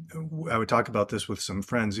 I would talk about this with some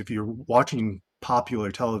friends. If you're watching popular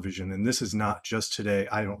television, and this is not just today,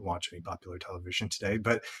 I don't watch any popular television today,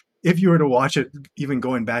 but if you were to watch it, even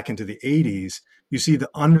going back into the 80s, you see the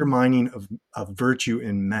undermining of virtue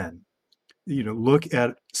in men. Look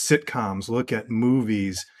at sitcoms, look at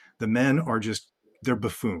movies. The men are they're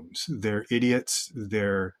buffoons. They're idiots.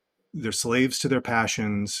 They're slaves to their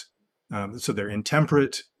passions. So they're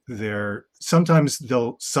intemperate. Sometimes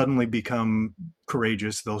they'll suddenly become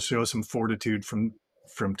courageous. They'll show some fortitude from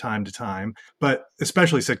time to time, but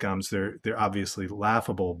especially sitcoms, they're obviously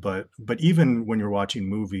laughable. But even when you're watching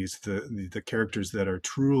movies, the characters that are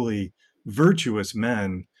truly virtuous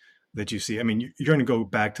men that you see, I mean, you're going to go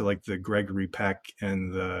back to like the Gregory Peck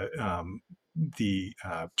and the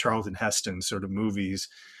Charlton Heston sort of movies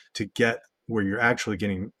to get where you're actually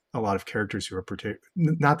getting a lot of characters who are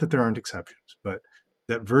not that there aren't exceptions, but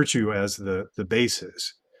that virtue as the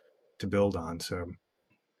basis to build on. So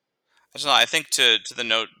I think to the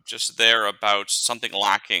note just there about something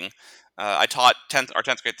lacking, I taught our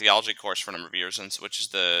 10th grade theology course for a number of years, which is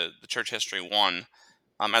the Church History 1.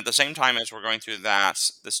 At the same time as we're going through that,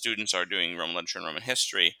 the students are doing Roman literature and Roman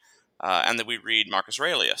history, and then we read Marcus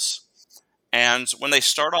Aurelius. And when they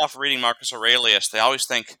start off reading Marcus Aurelius, they always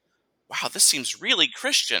think, wow, this seems really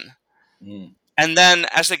Christian. Mm. And then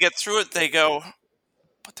as they get through it, they go,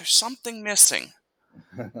 but there's something missing.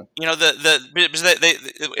 Because they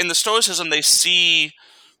in the Stoicism, they see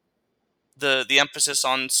the emphasis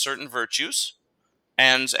on certain virtues,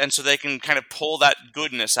 and so they can kind of pull that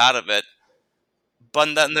goodness out of it,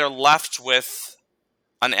 but then they're left with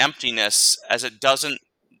an emptiness, as it doesn't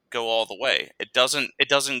go all the way. It doesn't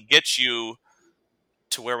get you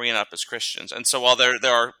to where we end up as Christians. And so while there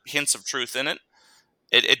are hints of truth in it,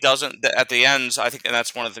 it doesn't, at the end, I think, and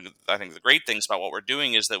that's one of the great things about what we're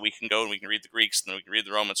doing is that we can go and we can read the Greeks, and then we can read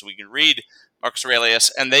the Romans, and we can read Marcus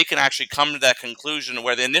Aurelius, and they can actually come to that conclusion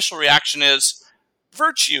where the initial reaction is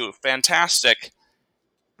virtue, fantastic,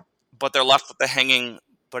 but they're left with the hanging,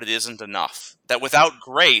 but it isn't enough. That without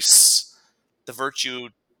grace, the virtue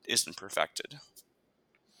isn't perfected.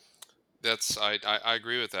 I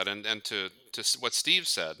agree with that, and to what Steve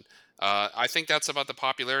said, I think that's about the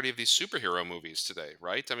popularity of these superhero movies today,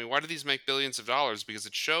 right? I mean, why do these make billions of dollars? Because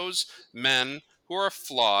it shows men who are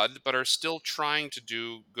flawed but are still trying to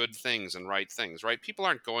do good things and right things, right? People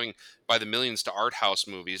aren't going by the millions to art house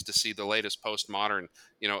movies to see the latest postmodern,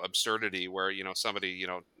 absurdity where somebody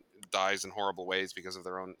dies in horrible ways because of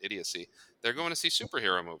their own idiocy. They're going to see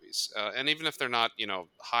superhero movies, and even if they're not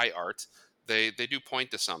high art, they do point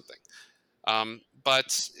to something.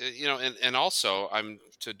 But and also, I'm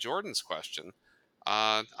to Jordan's question.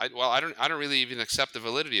 I don't really even accept the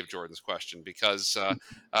validity of Jordan's question because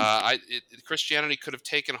Christianity could have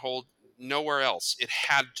taken hold nowhere else. It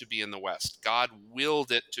had to be in the West. God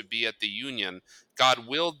willed it to be at the Union. God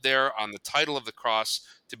willed there on the title of the cross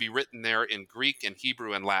to be written there in Greek and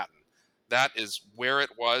Hebrew and Latin. That is where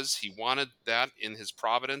it was. He wanted that in his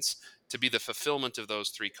providence to be the fulfillment of those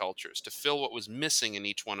three cultures, to fill what was missing in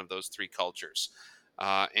each one of those three cultures.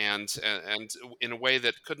 And in a way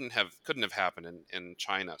that couldn't have happened in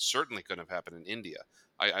China, certainly couldn't have happened in India.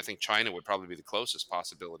 I think China would probably be the closest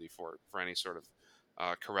possibility for any sort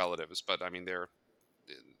of correlatives, but I mean they're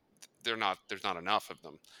not. There's not enough of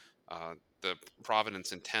them. The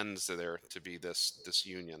providence intends there to be this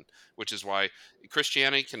union, which is why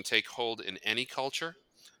Christianity can take hold in any culture,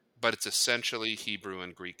 but it's essentially Hebrew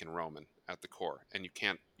and Greek and Roman at the core, and you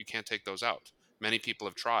can't take those out. Many people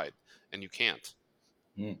have tried, and you can't.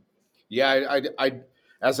 Mm. Yeah, I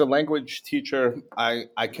as a language teacher,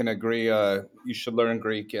 I can agree. You should learn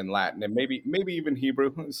Greek and Latin, and maybe even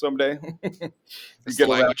Hebrew someday. It's the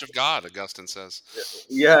language of God, Augustine says.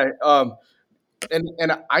 Yeah,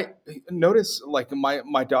 and I notice like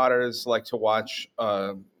my daughters like to watch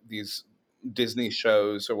these Disney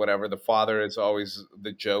shows or whatever, the father is always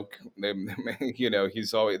the joke.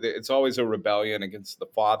 It's always a rebellion against the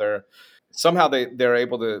father. Somehow they're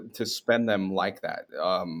able to spend them like that,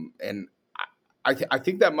 and I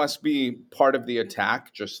think that must be part of the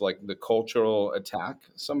attack, just like the cultural attack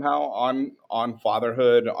somehow on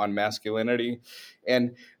fatherhood, on masculinity,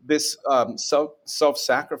 and this self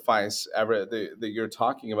sacrifice ever that you're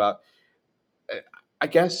talking about. I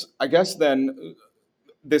guess then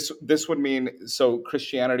this would mean, so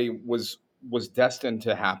Christianity was destined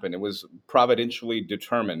to happen. It was providentially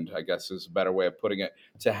determined, I guess is a better way of putting it,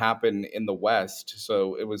 to happen in the West.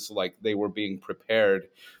 So it was like they were being prepared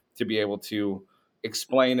to be able to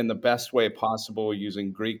explain in the best way possible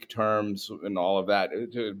using Greek terms and all of that,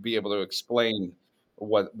 to be able to explain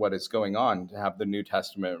what is going on, to have the New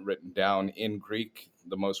Testament written down in Greek,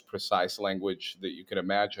 the most precise language that you could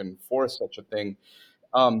imagine for such a thing.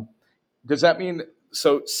 Um, does that mean,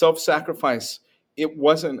 so self-sacrifice, it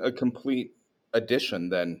wasn't a complete addition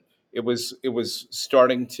then? It was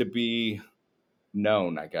starting to be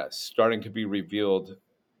known, I guess, starting to be revealed,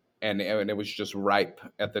 and it was just ripe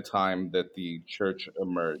at the time that the church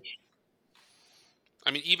emerged.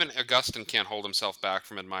 I mean, even Augustine can't hold himself back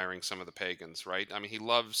from admiring some of the pagans, right? I mean, he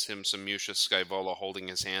loves him some Mucius Scaevola holding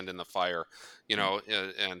his hand in the fire,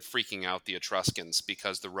 and freaking out the Etruscans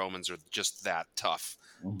because the Romans are just that tough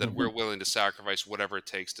that we're willing to sacrifice whatever it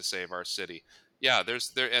takes to save our city. Yeah, there's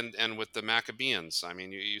there and with the Maccabeans, I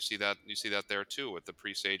mean, you see that there too with the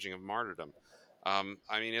presaging of martyrdom. I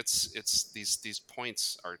mean, it's these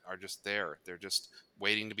points are just there. They're just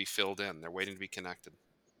waiting to be filled in. They're waiting to be connected.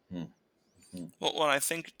 Hmm. Hmm. Well, I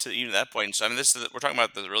think to even that point, so I mean, we're talking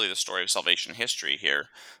about really the story of salvation history here.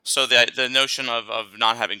 So the notion of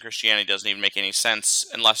not having Christianity doesn't even make any sense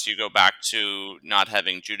unless you go back to not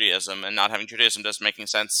having Judaism, and not having Judaism doesn't make any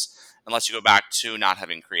sense unless you go back to not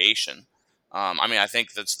having creation. I mean, I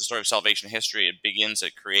think that's the story of salvation history. It begins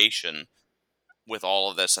at creation with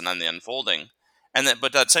all of this, and then the unfolding, and then, but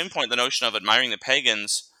at that same point, the notion of admiring the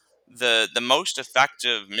pagans, the most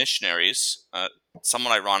effective missionaries,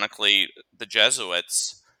 somewhat ironically, the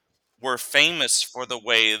Jesuits, were famous for the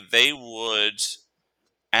way they would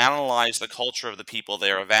analyze the culture of the people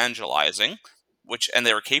they are evangelizing, and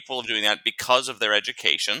they were capable of doing that because of their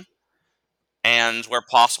education, and where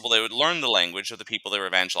possible, they would learn the language of the people they were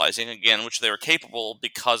evangelizing, again, which they were capable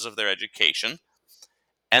because of their education.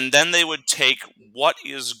 And then they would take what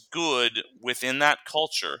is good within that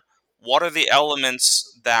culture. What are the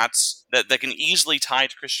elements that can easily tie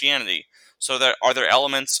to Christianity? So are there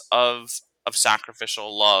elements of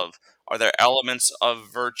sacrificial love? Are there elements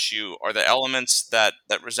of virtue? Are there elements that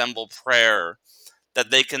resemble prayer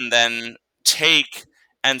that they can then take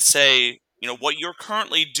and say, what you're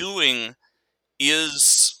currently doing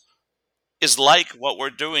is like what we're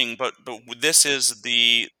doing, but this is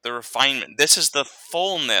the refinement. This is the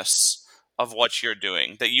fullness of what you're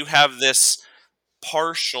doing. That you have this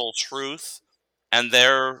partial truth, and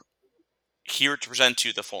they're here to present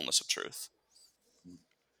you the fullness of truth.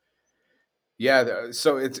 Yeah,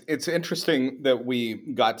 so it's interesting that we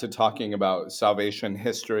got to talking about salvation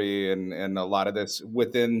history and a lot of this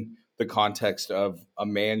within the context of a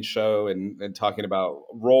man show, and talking about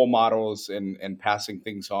role models and passing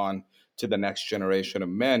things on to the next generation of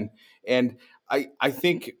men. And I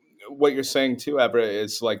think what you're saying too, Everett,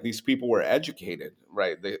 is like these people were educated,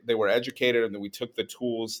 right? They were educated, and then we took the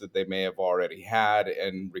tools that they may have already had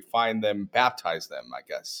and refined them, baptized them, I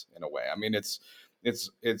guess, in a way. I mean,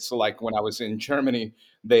 it's like when I was in Germany,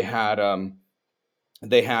 they had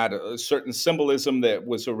they had a certain symbolism that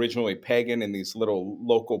was originally pagan in these little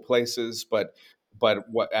local places, but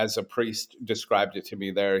what, as a priest described it to me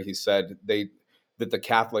there, he said that the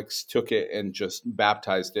Catholics took it and just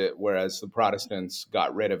baptized it, whereas the Protestants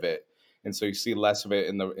got rid of it, and so you see less of it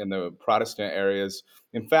in the Protestant areas.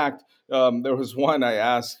 In fact, there was one I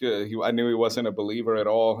asked. I knew he wasn't a believer at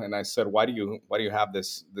all, and I said, "Why do you have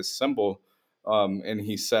this symbol?" And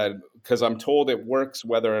he said, "Because I'm told it works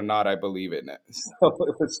whether or not I believe in it."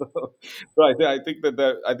 So I think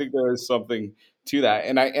there is something to that.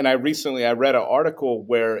 And I recently I read an article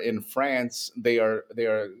where in France they are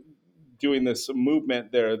doing this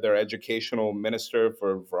movement. Their educational minister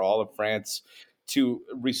for all of France to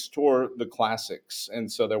restore the classics,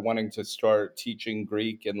 and so they're wanting to start teaching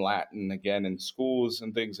Greek and Latin again in schools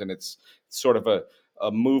and things. And it's sort of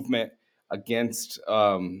a movement against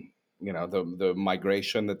the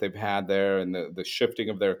migration that they've had there, and the shifting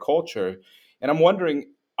of their culture. And I'm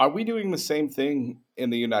wondering, Are we doing the same thing in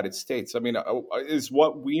the United States? I mean, is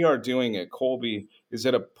what we are doing at Colby, is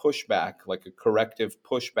it a pushback, like a corrective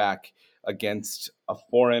pushback against a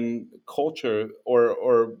foreign culture,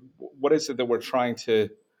 or what is it that we're trying to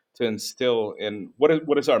instill in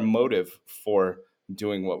what is our motive for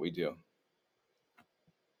doing what we do?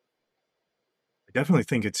 I definitely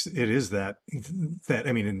think it is that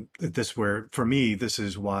I mean, and this where for me, this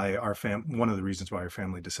is why one of the reasons why our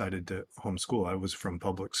family decided to homeschool. I was from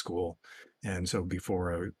public school, and so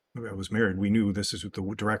before I was married, we knew this is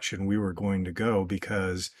the direction we were going to go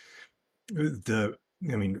because the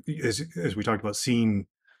I mean, as we talked about, seeing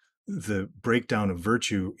the breakdown of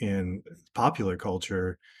virtue in popular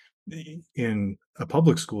culture in a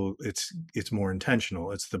public school, it's more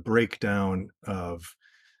intentional. It's the breakdown of,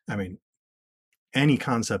 I mean, any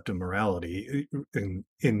concept of morality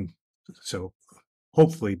in so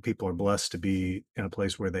hopefully people are blessed to be in a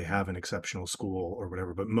place where they have an exceptional school or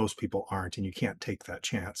whatever, but most people aren't, and you can't take that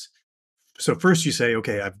chance. So first you say,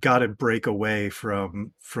 okay, I've got to break away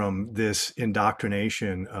from this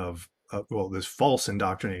indoctrination well, this false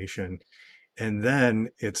indoctrination, and then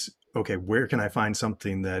it's okay, where can I find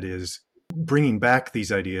something that is bringing back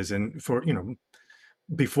these ideas? And for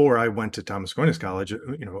before I went to Thomas Aquinas College,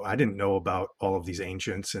 I didn't know about all of these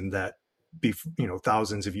ancients, and that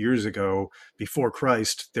thousands of years ago, before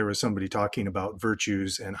Christ, there was somebody talking about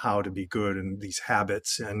virtues and how to be good and these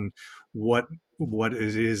habits and what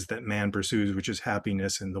it is that man pursues, which is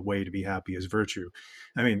happiness, and the way to be happy is virtue.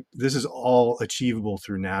 I mean, this is all achievable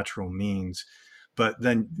through natural means, but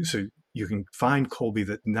then so you can find Colby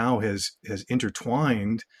that now has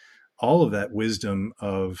intertwined all of that wisdom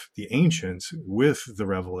of the ancients with the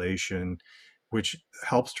revelation, which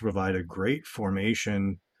helps to provide a great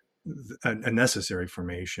formation, a necessary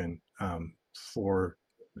formation for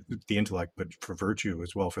the intellect, but for virtue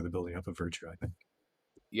as well, for the building up of virtue, I think.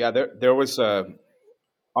 Yeah, there was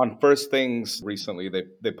on First Things recently.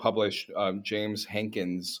 They published James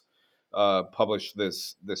Hankins published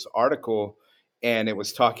this article, and it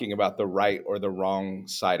was talking about the right or the wrong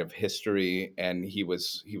side of history, and he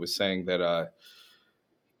was saying that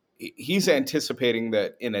he's anticipating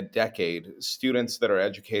that in a decade, students that are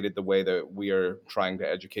educated the way that we are trying to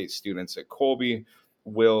educate students at Colby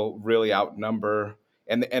will really outnumber,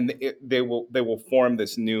 they will form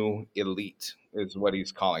this new elite, is what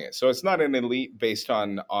he's calling it. So it's not an elite based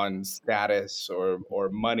on status or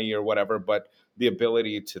money or whatever, but the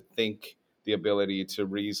ability to think, the ability to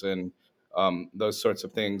reason, those sorts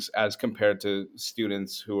of things, as compared to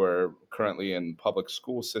students who are currently in public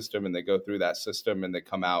school system, and they go through that system and they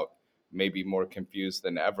come out maybe more confused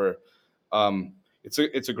than ever.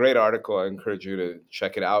 It's a great article. I encourage you to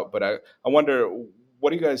check it out. But I wonder,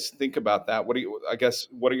 what do you guys think about that? What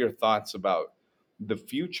are your thoughts about the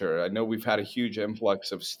future? I know we've had a huge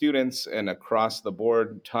influx of students, and across the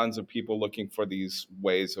board, tons of people looking for these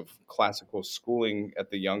ways of classical schooling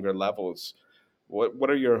at the younger levels. What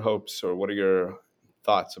are your hopes, or what are your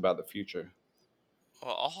thoughts about the future?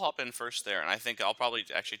 Well, I'll hop in first there, and I think I'll probably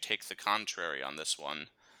actually take the contrary on this one.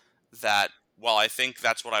 That while I think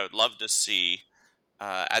that's what I would love to see,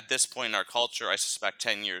 at this point in our culture, I suspect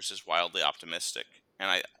 10 years is wildly optimistic.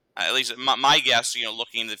 And at least my guess,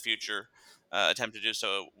 looking into the future, attempt to do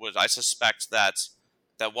so, was I suspect that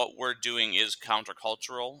what we're doing is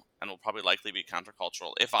countercultural and will probably likely be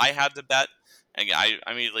countercultural. If I had to bet, and again,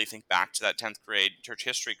 I immediately think back to that 10th grade church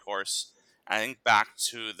history course. I think back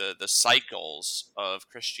to the cycles of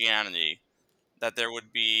Christianity, that there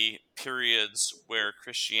would be periods where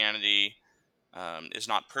Christianity is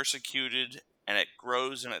not persecuted and it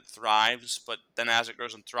grows and it thrives. But then, as it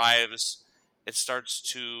grows and thrives, it starts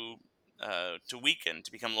to weaken,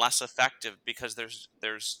 to become less effective because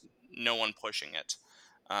there's no one pushing it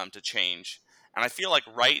to change. And I feel like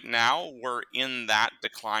right now we're in that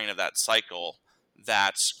decline of that cycle.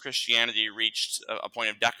 That Christianity reached a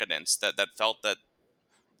point of decadence. That felt that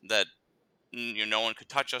no one could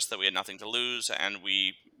touch us, that we had nothing to lose, and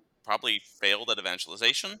we probably failed at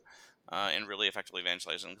evangelization and really effectively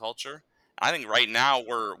evangelizing culture. I think right now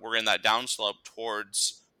we're in that downslope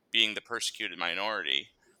towards being the persecuted minority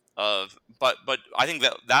but I think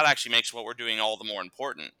that actually makes what we're doing all the more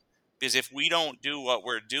important, because if we don't do what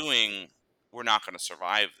we're doing, we're not going to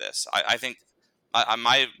survive this. I think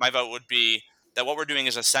my vote would be that what we're doing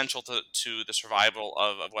is essential to the survival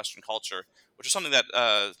of Western culture, which is something that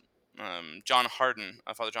John Harden,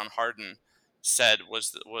 Father John Harden, said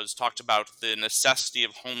was talked about the necessity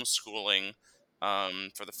of homeschooling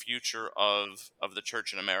for the future of the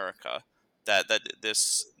church in America. That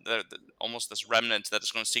almost this remnant that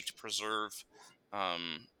is going to seek to preserve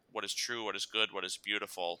what is true, what is good, what is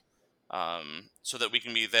beautiful, so that we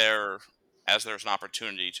can be there as there's an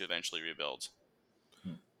opportunity to eventually rebuild.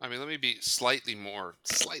 I mean, let me be slightly more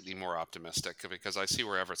optimistic, because I see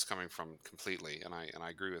where Everett's coming from completely, and I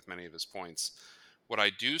agree with many of his points. What I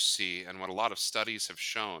do see, and what a lot of studies have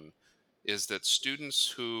shown, is that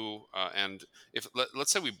students who, and if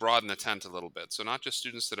let's say we broaden the tent a little bit, so not just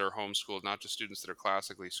students that are homeschooled, not just students that are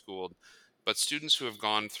classically schooled, but students who have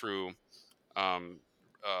gone through um,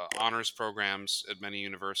 honors programs at many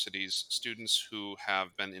universities, students who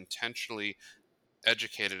have been intentionally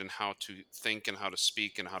educated in how to think and how to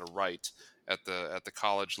speak and how to write at the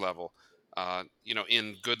college level,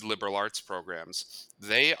 in good liberal arts programs,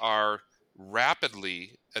 they are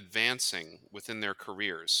rapidly advancing within their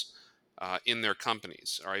careers, in their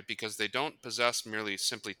companies, all right, because they don't possess merely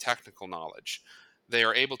simply technical knowledge. They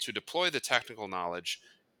are able to deploy the technical knowledge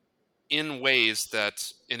in ways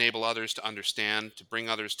that enable others to understand, to bring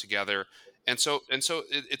others together. And so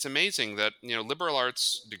it's amazing that, liberal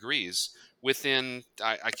arts degrees within,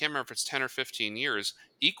 I can't remember if it's 10 or 15 years,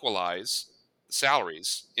 equalize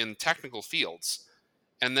salaries in technical fields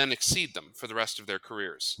and then exceed them for the rest of their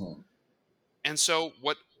careers. And so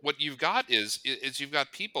what you've got is you've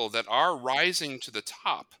got people that are rising to the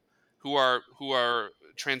top, who are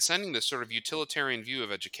transcending this sort of utilitarian view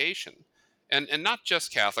of education, and not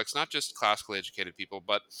just Catholics, not just classically educated people,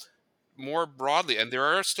 but more broadly. And there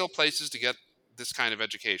are still places to get this kind of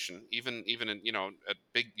education, even in, at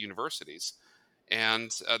big universities.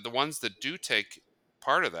 And the ones that do take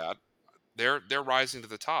part of that, they're rising to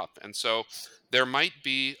the top. And so there might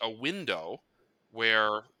be a window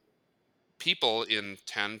where people in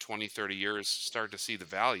 10, 20, 30 years start to see the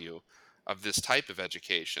value of this type of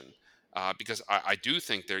education, because I do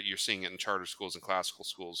think you're seeing it in charter schools and classical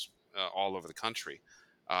schools all over the country.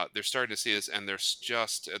 They're starting to see this, and they're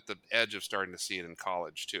just at the edge of starting to see it in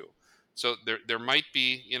college too. So there might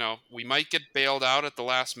be, we might get bailed out at the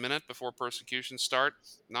last minute before persecutions start.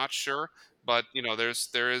 Not sure, but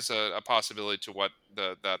there is a possibility to what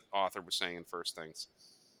that author was saying in First Things.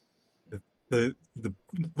 The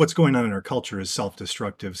what's going on in our culture is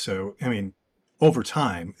self-destructive. So, I mean, over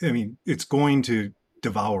time, I mean, it's going to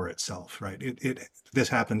devour itself, right? This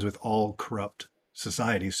happens with all corrupt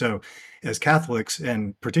society. So, as Catholics,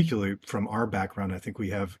 and particularly from our background, I think we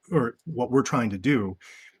have, or what we're trying to do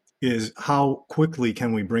is how quickly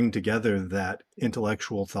can we bring together that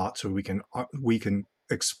intellectual thought so we can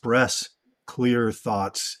express clear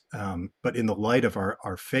thoughts, but in the light of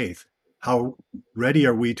our faith. How ready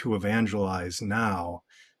are we to evangelize now?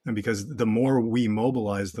 And because the more we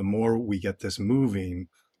mobilize, the more we get this moving,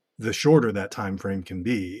 the shorter that time frame can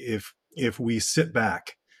be. If we sit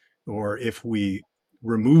back, or if we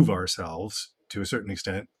remove ourselves to a certain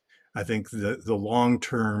extent, I think the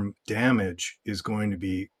long-term damage is going to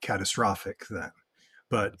be catastrophic then.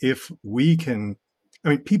 But if we can, I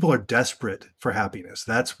mean, people are desperate for happiness.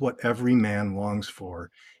 That's what every man longs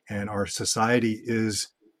for. And our society is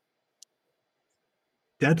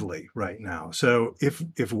deadly right now. So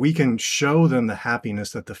if we can show them the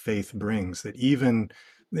happiness that the faith brings, that even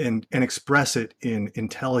and express it in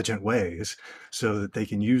intelligent ways so that they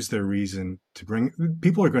can use their reason to bring,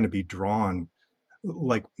 people are going to be drawn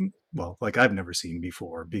like, well, like I've never seen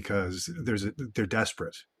before, because they're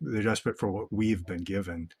desperate. They're desperate for what we've been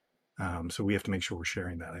given. So we have to make sure we're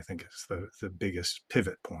sharing that. I think is the biggest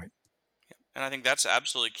pivot point. And I think that's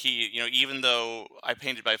absolutely key. Even though I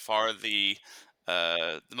painted by far the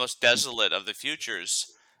most desolate of the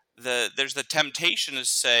futures, there's the temptation to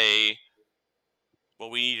say, well,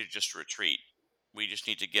 we need to just retreat. We just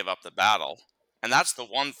need to give up the battle. And that's the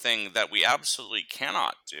one thing that we absolutely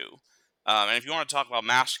cannot do. And if you want to talk about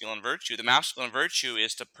masculine virtue, the masculine virtue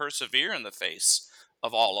is to persevere in the face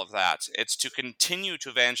of all of that. It's to continue to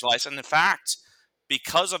evangelize. And in fact,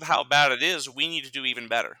 because of how bad it is, we need to do even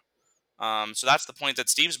better. So that's the point that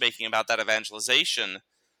Steve's making about that evangelization,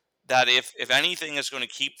 that if anything is going to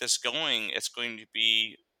keep this going, it's going to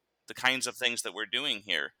be the kinds of things that we're doing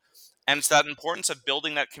here. And it's that importance of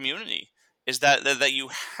building that community, is that you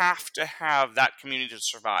have to have that community to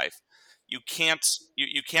survive. You can't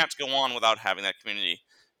go on without having that community.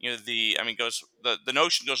 The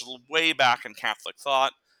notion goes way back in Catholic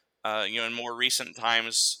thought. In more recent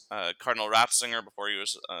times, Cardinal Ratzinger, before he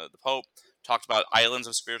was the Pope, talked about islands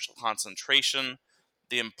of spiritual concentration,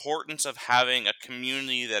 the importance of having a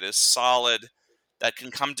community that is solid, that can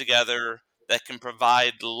come together, that can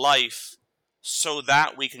provide life, so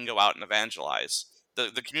that we can go out and evangelize.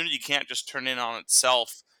 The community can't just turn in on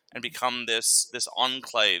itself and become this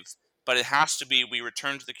enclave, but it has to be, we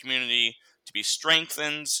return to the community to be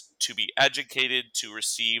strengthened, to be educated, to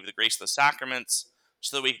receive the grace of the sacraments,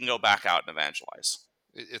 so that we can go back out and evangelize.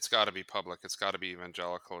 It's got to be public. It's got to be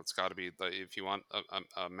evangelical. It's got to be if you want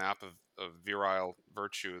a map of virile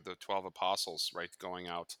virtue, the 12 apostles, right, going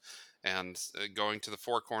out and going to the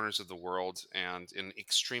four corners of the world and in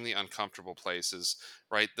extremely uncomfortable places,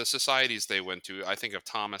 right? The societies they went to. I think of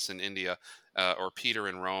Thomas in India, or Peter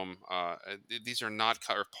in Rome. These are not,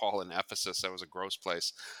 or Paul in Ephesus. That was a gross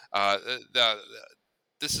place.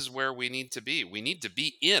 This is where we need to be. We need to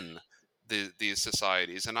be in these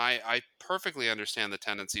societies, and I perfectly understand the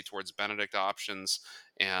tendency towards Benedict options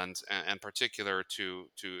and particular to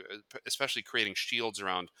especially creating shields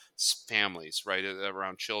around families, right,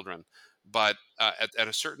 around children. But at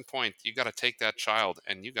a certain point, you got to take that child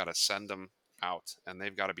and you got to send them out, and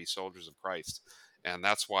they've got to be soldiers of Christ, and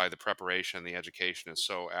that's why the preparation, the education is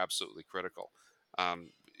so absolutely critical.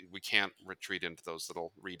 We can't retreat into those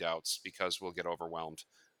little readouts because we'll get overwhelmed.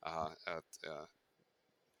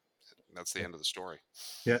 That's the Yeah. end of the story.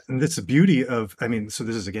 Yeah, and that's the beauty of, I mean, so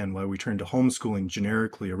this is again why we turned to homeschooling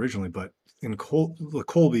generically originally, but in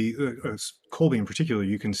Colby in particular,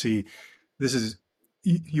 you can see this is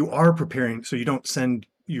you are preparing, so you don't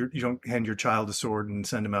hand your child a sword and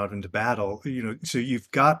send him out into battle, so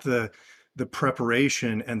you've got the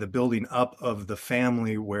preparation and the building up of the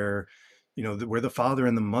family where, where the father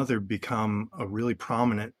and the mother become a really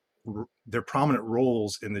they're prominent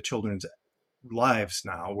roles in the children's lives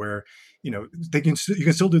now, where you can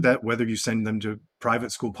still do that whether you send them to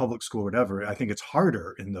private school, public school, whatever. I think it's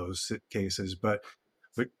harder in those cases, but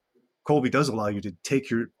Colby does allow you to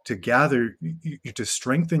to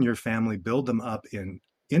strengthen your family, build them up in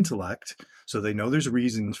intellect so they know there's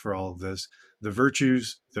reasons for all of this, the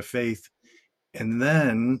virtues, the faith, and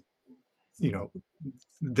then you know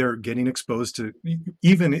they're getting exposed to,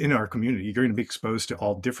 even in our community, you're going to be exposed to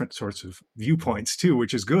all different sorts of viewpoints too,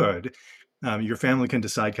 which is good. Your family can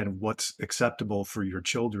decide kind of what's acceptable for your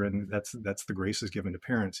children. That's the graces given to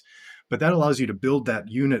parents, but that allows you to build that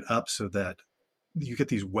unit up so that you get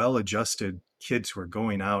these well-adjusted kids who are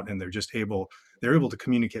going out and they're able to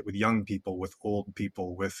communicate with young people, with old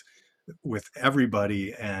people, with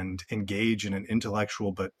everybody, and engage in an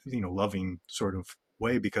intellectual but loving sort of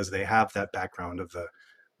way, because they have that background of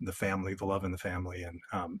the family, the love in the family, and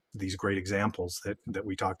these great examples that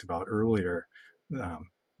we talked about earlier.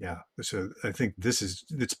 Yeah, so I think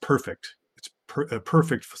it's perfect. It's a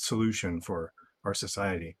perfect solution for our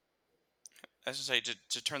society. As I say,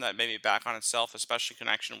 to turn that maybe back on itself, especially in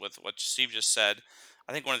connection with what Steve just said,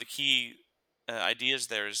 I think one of the key ideas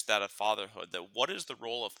there is that of fatherhood. That what is the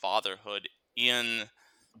role of fatherhood in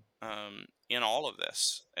all of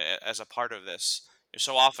this as a part of this?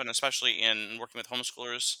 So often, especially in working with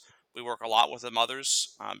homeschoolers, we work a lot with the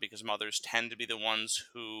mothers because mothers tend to be the ones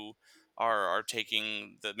who are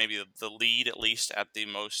taking maybe the lead, at least at the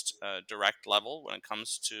most direct level when it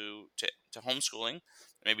comes to homeschooling,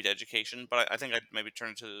 maybe to education. But I think I'd maybe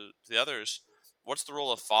turn to the others. What's the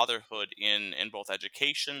role of fatherhood in both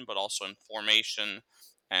education, but also in formation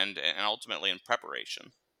and ultimately in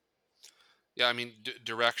preparation? Yeah, I mean,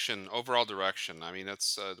 direction, overall direction. I mean,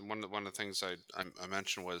 that's one of the things I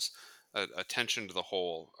mentioned was attention to the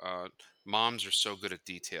whole. Moms are so good at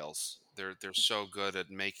details. They're so good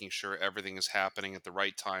at making sure everything is happening at the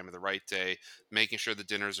right time, at the right day, making sure the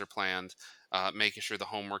dinners are planned, making sure the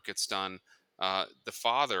homework gets done. The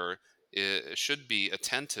father should be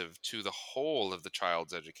attentive to the whole of the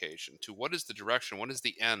child's education, to what is the direction, what is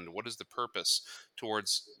the end, what is the purpose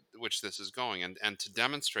towards which this is going, and to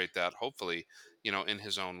demonstrate that, hopefully, in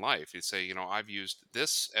his own life. He'd say, I've used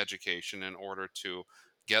this education in order to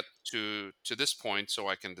get to this point so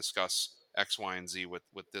I can discuss X, Y, and Z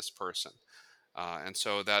with this person. And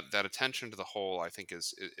so that attention to the whole, I think,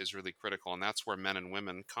 is really critical, and that's where men and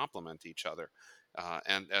women complement each other.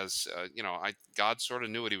 And as God sort of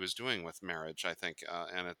knew what He was doing with marriage, I think,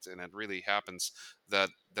 and it really happens that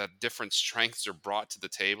different strengths are brought to the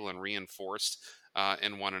table and reinforced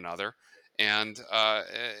in one another. And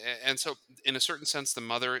so, in a certain sense, the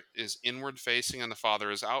mother is inward facing and the father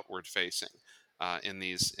is outward facing in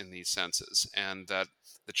these senses, and that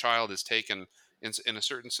the child is taken in a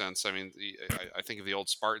certain sense. I mean, I think of the old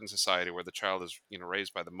Spartan society where the child is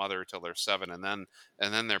raised by the mother till they're 7, and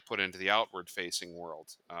then they're put into the outward facing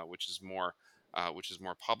world, which is more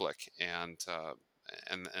public, and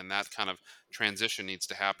that kind of transition needs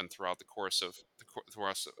to happen throughout the course of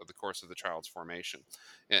the child's formation.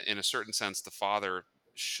 In a certain sense, the father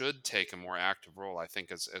should take a more active role, I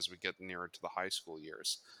think, as we get nearer to the high school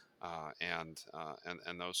years, and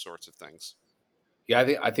those sorts of things.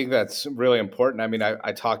 Yeah, I think that's really important. I mean,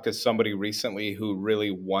 I talked to somebody recently who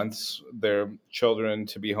really wants their children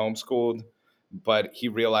to be homeschooled, but he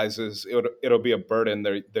realizes it'll be a burden.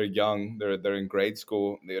 They're young. They're in grade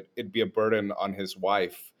school. It'd be a burden on his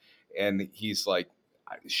wife, and he's like,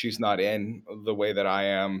 she's not in the way that I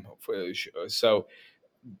am. So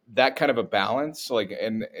that kind of a balance, like,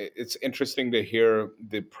 and it's interesting to hear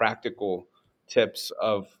the practical tips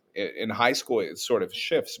of in high school. It sort of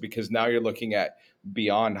shifts because now you're looking at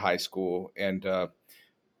beyond high school, and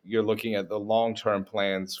you're looking at the long-term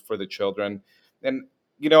plans for the children. And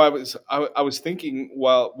I was thinking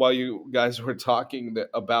while you guys were talking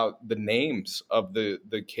about the names of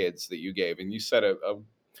the kids that you gave, and you said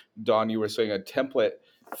Don, you were saying a template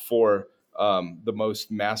for the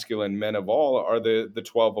most masculine men of all are the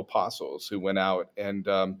 12 apostles who went out. And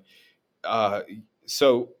uh,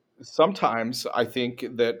 so sometimes I think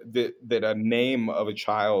that a name of a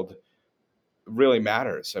child really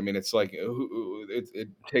matters. I mean, it's like it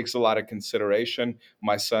takes a lot of consideration.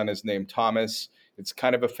 My son is named Thomas. It's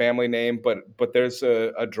kind of a family name, but there's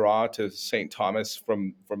a draw to Saint Thomas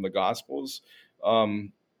from the Gospels.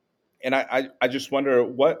 Um, and I just wonder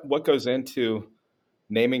what goes into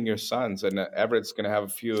naming your sons. And Everett's going to have a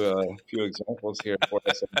few examples here for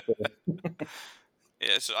us.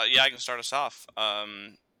 Yeah, so yeah, I can start us off.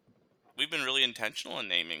 We've been really intentional in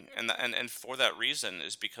naming, and for that reason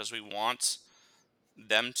is because we want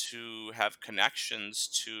them to have connections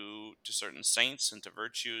to certain saints and to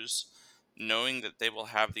virtues, knowing that they will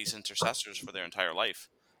have these intercessors for their entire life.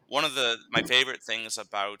 One of my favorite things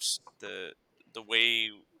about the way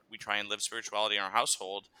we try and live spirituality in our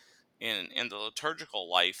household in the liturgical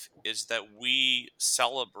life is that we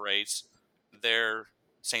celebrate their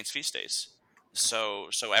saints' feast days. So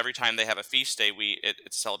every time they have a feast day,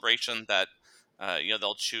 it's a celebration that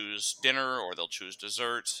they'll choose dinner or they'll choose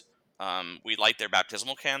dessert. We light their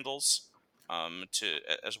baptismal candles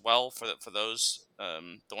as well for those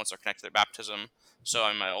the ones that are connected to their baptism.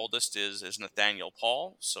 So my oldest is Nathaniel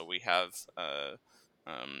Paul. So we have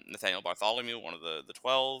Nathaniel Bartholomew, one of the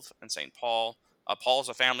 12, and Saint Paul. Paul is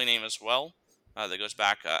a family name as well. That goes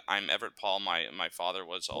back. I'm Everett Paul. My father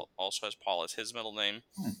also has Paul as his middle name.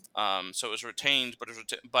 So it was retained,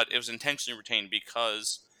 but it was intentionally retained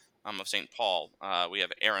because of Saint Paul. We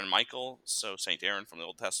have Aaron Michael, so Saint Aaron from the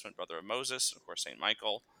Old Testament, brother of Moses, of course, Saint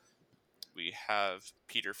Michael. We have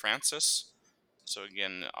Peter Francis, so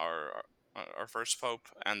again our first pope,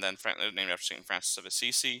 and then named after Saint Francis of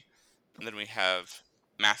Assisi. And then we have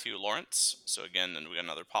Matthew Lawrence, so again, then we got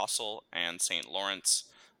another apostle, and Saint Lawrence,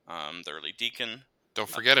 the early deacon. Don't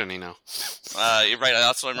forget any now. You're right.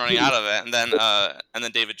 That's what I'm running out of it. And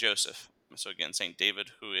then David Joseph. So again, Saint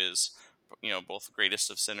David, who is both the greatest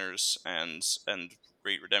of sinners and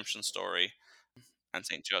great redemption story, and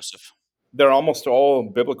Saint Joseph. They're almost all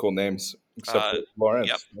biblical names except for Yep.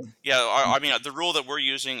 Lawrence. Yeah. I mean, the rule that we're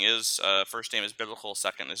using is first name is biblical,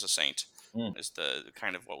 second is a saint. Is the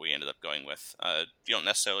kind of what we ended up going with. You don't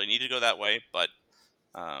necessarily need to go that way, but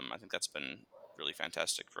I think that's been really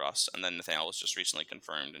fantastic for us. And then Nathaniel was just recently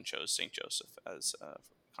confirmed and chose Saint Joseph as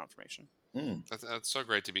confirmation. That's so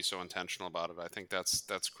great to be so intentional about it. I think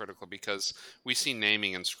that's critical because we see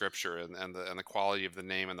naming in Scripture and the quality of the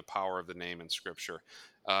name and the power of the name in Scripture.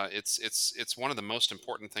 It's one of the most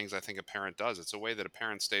important things I think a parent does. It's a way that a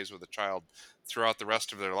parent stays with a child throughout the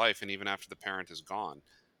rest of their life and even after the parent is gone.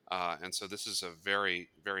 And so this is a very,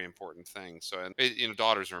 very important thing. So, and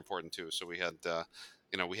daughters are important too. So we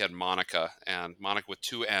had Monica, and Monica with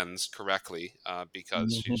two N's correctly,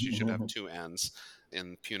 because she should have two N's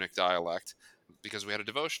in Punic dialect, because we had a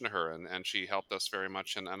devotion to her, and she helped us very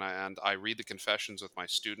much. And I read the confessions with my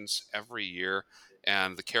students every year,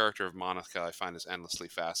 and the character of Monica I find is endlessly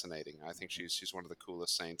fascinating. I think she's one of the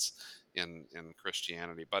coolest saints in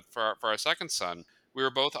Christianity. But for our second son, we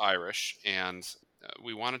were both Irish, and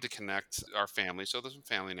we wanted to connect our family, so there's some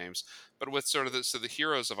family names, but with sort of the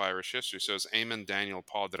heroes of Irish history. So it's Eamon Daniel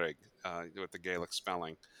Padraig, with the Gaelic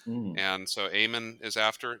spelling. And so Eamon is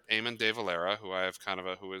after Eamon de Valera, who I have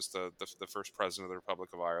who is the first president of the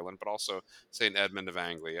Republic of Ireland, but also St. Edmund of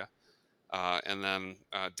Anglia. And then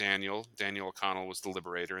Daniel O'Connell was the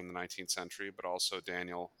liberator in the 19th century, but also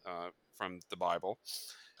Daniel from the Bible,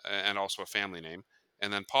 and also a family name.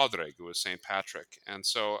 And then Padraig, who was St. Patrick. And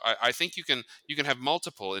so I think you can have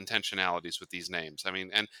multiple intentionalities with these names. I mean,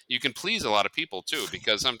 and you can please a lot of people too,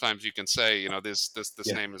 because sometimes you can say, this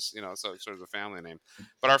name is, so sort of a family name.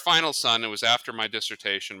 But our final son, it was after my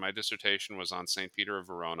dissertation. My dissertation was on St. Peter of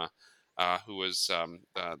Verona, who was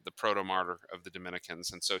the proto-martyr of the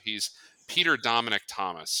Dominicans. And so he's Peter Dominic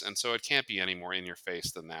Thomas. And so it can't be any more in your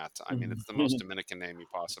face than that. I mean, it's the most Dominican name you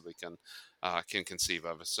possibly can conceive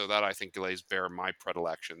of. So that, I think, lays bare my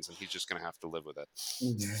predilections, and he's just going to have to live with it.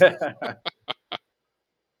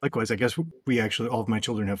 Likewise, I guess we actually, all of my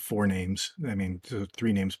children have 4 names. I mean, so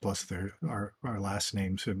 3 names plus our last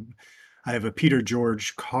name. So I have a Peter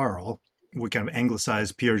George Carl. We kind of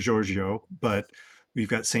anglicized Pier Giorgio, but we've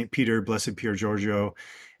got Saint Peter, Blessed Pier Giorgio,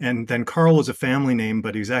 and then Carl was a family name,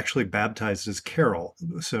 but he's actually baptized as Carol.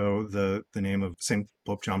 So the name of Saint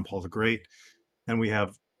Pope John Paul the Great. And we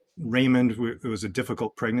have Raymond. It was a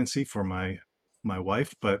difficult pregnancy for my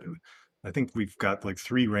wife, but I think we've got like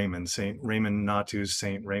 3 Raymonds: Saint Raymond Natus,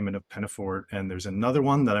 Saint Raymond of Pennafort, and there's another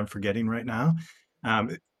one that I'm forgetting right now.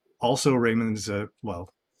 Also, Raymond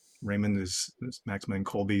is Maximilian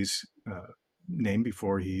Kolbe's name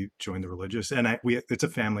before he joined the religious, and it's a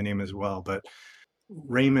family name as well. But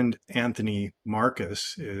Raymond Anthony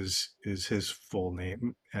Marcus is his full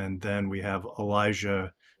name, and then we have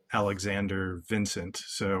Elijah Alexander Vincent.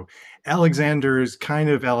 So Alexander is kind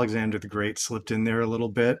of Alexander the Great slipped in there a little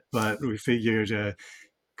bit, but we figured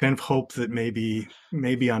kind of hope that maybe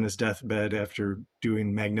on his deathbed, after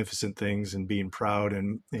doing magnificent things and being proud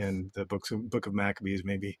in the book of Maccabees,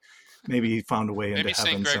 maybe he found a way into Maybe St.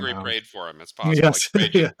 heaven Gregory somehow. prayed for him. It's possible, like Yes,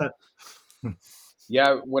 Trajan. yeah.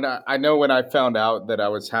 Yeah, I know when I found out that I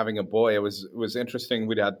was having a boy, it was interesting.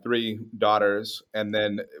 We'd had 3 daughters, and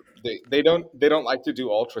then they don't like to do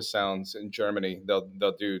ultrasounds in Germany.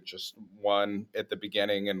 They'll do just one at the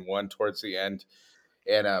beginning and one towards the end.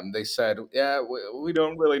 And they said, yeah, we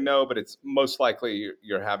don't really know, but it's most likely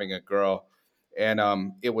you're having a girl. And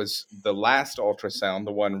it was the last ultrasound,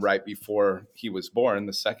 the one right before he was born,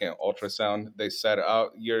 the second ultrasound. They said,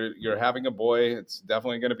 oh, you're having a boy. It's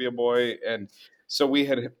definitely going to be a boy. And so we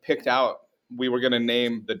had picked out, we were going to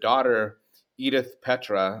name the daughter Edith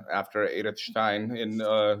Petra after Edith Stein in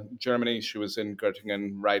Germany. She was in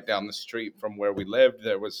Göttingen, right down the street from where we lived.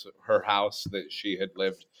 There was her house that she had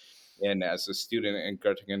lived in as a student in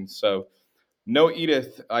Göttingen. So no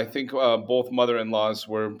Edith. I think both mother-in-laws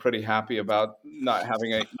were pretty happy about not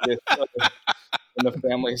having a Edith in the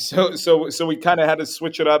family. So we kind of had to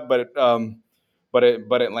switch it up, but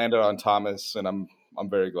it landed on Thomas, and I'm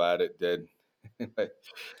very glad it did.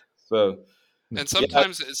 So And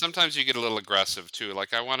yeah. sometimes you get a little aggressive too.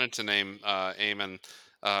 Like I wanted to name Eamon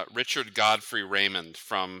Richard Godfrey Raymond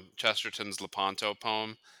from Chesterton's Lepanto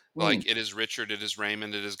poem. Hmm. Like it is Richard, it is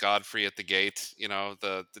Raymond, it is Godfrey at the gate. You know,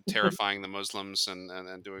 the terrifying the Muslims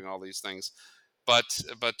and doing all these things. But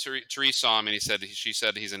Therese saw him and she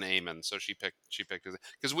said he's an Eamon, so she picked it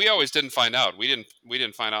because we always didn't find out. We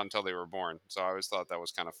didn't find out until they were born. So I always thought that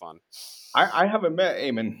was kind of fun. I haven't met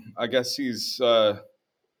Eamon. I guess he's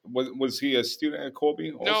was he a student at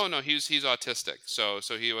Colby also? No, he's autistic. So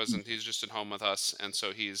he wasn't. He's just at home with us, and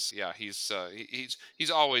so he's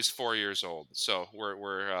always 4 years old. So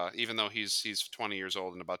we're even though he's 20 years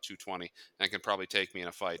old and about 220 and can probably take me in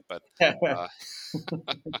a fight, but uh,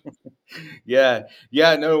 Yeah,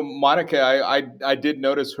 yeah. No, Monica. I did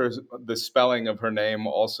notice the spelling of her name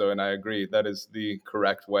also, and I agree that is the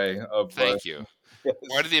correct way of. thank you. Why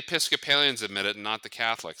Yes. do the Episcopalians admit it and not the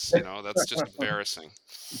Catholics? You know, that's just embarrassing.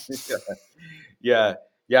 Yeah,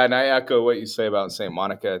 yeah, and I echo what you say about Saint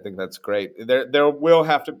Monica. I think that's great. There will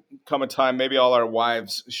have to come a time. Maybe all our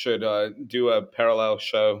wives should do a parallel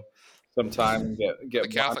show sometime and The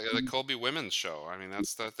get Catholic, the Monica. Colby Women's Show. I mean,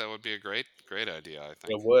 that would be a great idea. I think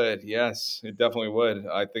It would, yes, it definitely would.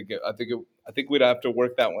 I think we'd have to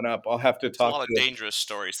work that one up. I'll have to There's a talk lot of to. dangerous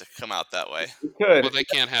stories that come out that way. We well could. they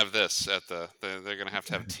can't have this at they're going to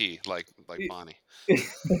have tea like Bonnie.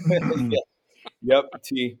 Yeah. Yep,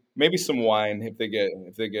 tea. Maybe some wine if they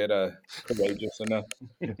get courageous enough.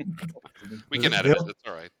 We can edit it. they'll It's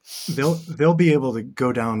all right. they'll be able to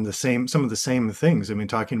go down some of the same things. I mean,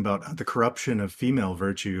 talking about the corruption of female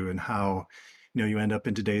virtue and how, you end up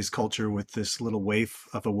in today's culture with this little waif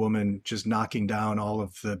of a woman just knocking down all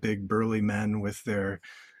of the big burly men with their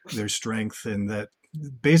strength, and that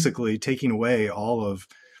basically taking away all of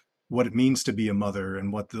what it means to be a mother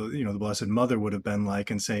and what the Blessed Mother would have been like,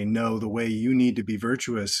 and saying, no, the way you need to be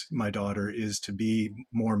virtuous, my daughter, is to be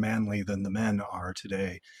more manly than the men are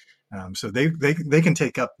today. So they can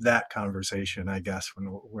take up that conversation, I guess, when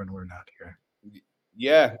we're not here.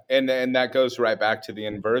 Yeah, and that goes right back to the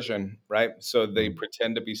inversion, right? So they Mm.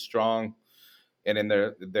 pretend to be strong, and in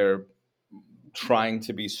they're trying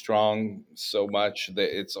to be strong so much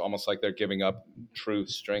that it's almost like they're giving up true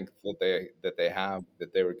strength that they have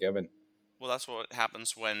that they were given. Well, that's what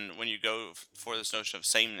happens when you go for this notion of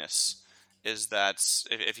sameness. Is that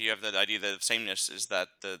if you have the idea that sameness is that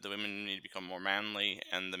the women need to become more manly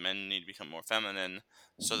and the men need to become more feminine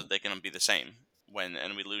so that they can be the same.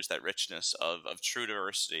 And we lose that richness of true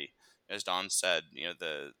diversity, as Don said,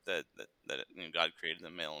 that God created the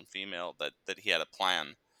male and female, that he had a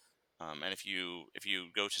plan And if you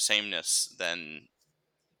go to sameness, then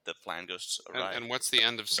the plan goes awry. And what's the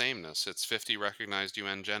end of sameness? It's 50 recognized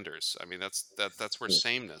UN genders. I mean, that's where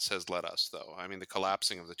sameness has led us, though. I mean, the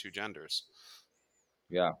collapsing of the two genders.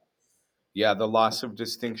 Yeah. Yeah, the loss of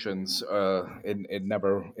distinctions. It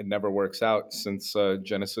never works out since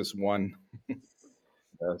Genesis 1.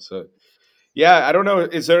 So yeah, I don't know.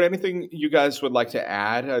 Is there anything you guys would like to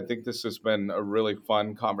add? I think this has been a really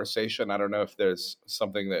fun conversation. I don't know if there's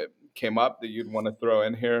something that came up that you'd want to throw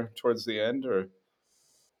in here towards the end, or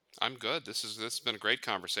I'm good. This has been a great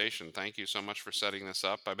conversation. Thank you so much for setting this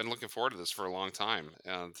up. I've been looking forward to this for a long time.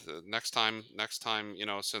 And next time,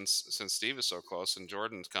 since Steve is so close and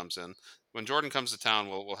Jordan comes in, when Jordan comes to town,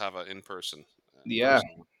 we'll have an in person. yeah,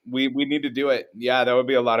 we need to do it. Yeah, that would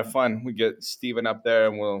be a lot of fun. We get Steven up there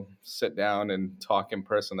and we'll sit down and talk in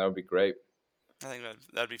person. That would be great. I think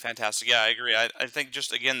that'd be fantastic. Yeah, I agree. I think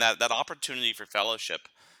just again that opportunity for fellowship,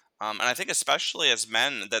 and I think especially as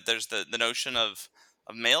men that there's the notion of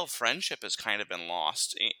male friendship has kind of been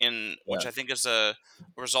lost in which Yeah. I think is a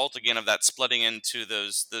result again of that splitting into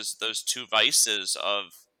those two vices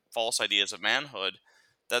of false ideas of manhood.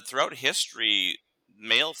 That throughout history,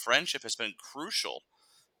 male friendship has been crucial.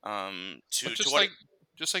 But To what?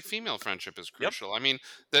 just like female friendship is Yep. crucial. I mean,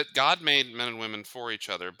 that God made men and women for each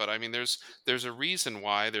other, but I mean, there's a reason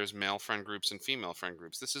why there's male friend groups and female friend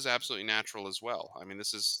groups. This is absolutely natural as well. I mean,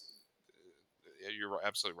 this is you're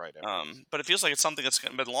absolutely right, Edward. But it feels like it's something that's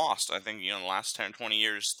been lost. I think in the last 10, 20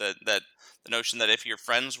 years that the notion that if you're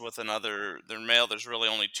friends with another they're male, there's really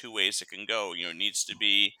only two ways it can go. It needs to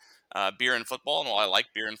be beer and football. And while I like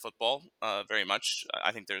beer and football very much,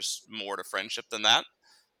 I think there's more to friendship than that.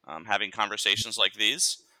 Having conversations like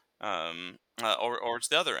these, or it's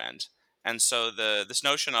the other end. And so this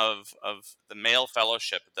notion of the male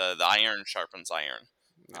fellowship, the iron sharpens iron.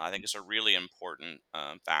 I think is a really important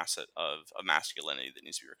facet of masculinity that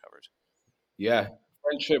needs to be recovered. Yeah,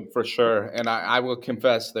 friendship for sure. And I will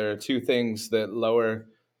confess there are two things that lower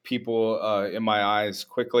people in my eyes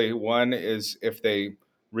quickly. One is if they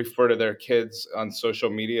refer to their kids on social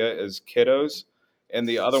media as kiddos, and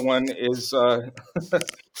the other one is the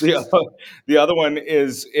other one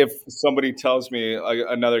is if somebody tells me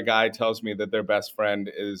another guy tells me that their best friend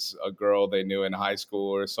is a girl they knew in high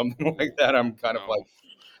school or something like that. I'm kind of No, like,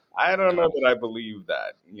 I don't know no, that I believe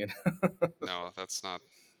that. no, that's not.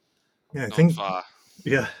 Yeah, I Don't think fa.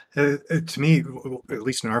 yeah, to me, at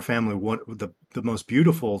least in our family, what the most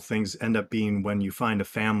beautiful things end up being when you find a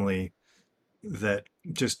family that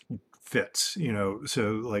just fits,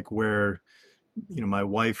 so like where, my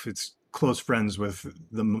wife is close friends with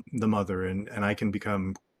the mother, and I can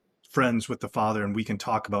become friends with the father, and we can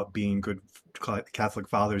talk about being good Catholic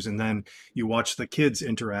fathers. And then you watch the kids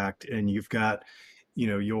interact, and you've got,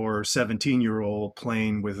 your 17-year-old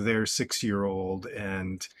playing with their 6-year-old,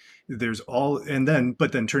 and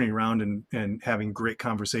but then turning around and having great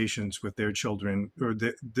conversations with their children, or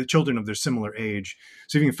the children of their similar age.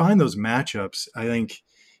 So if you can find those matchups, I think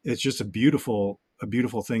it's just a beautiful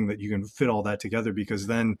thing that you can fit all that together, because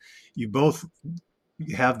then you both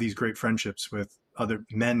have these great friendships with other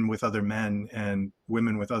men and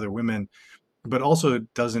women with other women, but also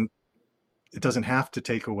it doesn't have to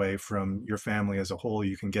take away from your family as a whole.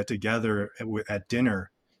 You can get together at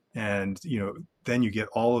dinner, and then you get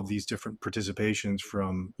all of these different participations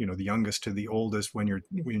from the youngest to the oldest when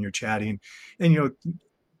you're chatting. And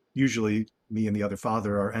usually me and the other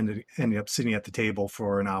father are ending up sitting at the table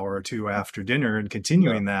for an hour or two after dinner and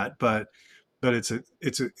continuing that. But that's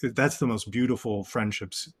the most beautiful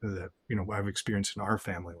friendships that I've experienced in our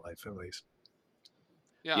family life, at least.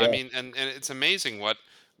 Yeah, I Yeah. mean, and it's amazing what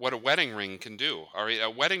a wedding ring can do. All right, a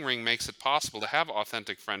wedding ring makes it possible to have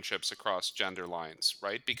authentic friendships across gender lines,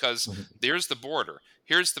 right? Because Mhm. there's the border.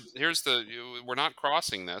 We're not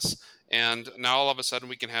crossing this, and now all of a sudden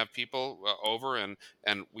we can have people over, and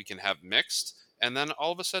we can have mixed. And then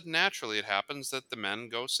all of a sudden, naturally, it happens that the men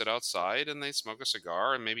go sit outside and they smoke a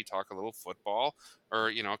cigar and maybe talk a little football,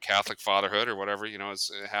 or Catholic fatherhood, or whatever it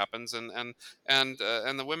happens, and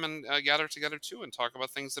the women gather together too and talk about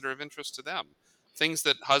things that are of interest to them, things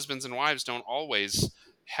that husbands and wives don't always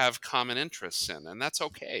have common interests in, and that's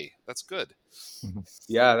okay. That's good. Mhm.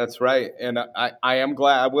 Yeah, that's right. And I am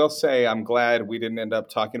glad, I will say, I'm glad we didn't end up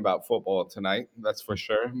talking about football tonight. That's for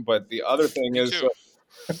sure. But the other thing Me is, too.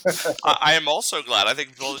 I am also glad. I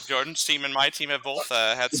think both Jordan's team and my team have both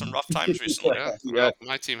had some rough times recently. Yeah. yeah, Well,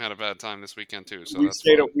 my team had a bad time this weekend too, so that's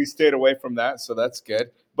fine. we stayed away from that, so that's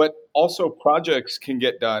good. But also, projects can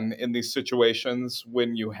get done in these situations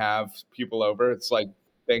when you have people over. It's like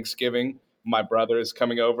Thanksgiving. my brother is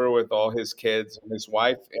coming over with all his kids and his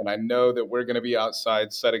wife, and I know that we're going to be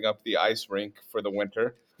outside setting up the ice rink for the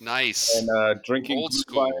winter Nice. and drinking Old glühwein.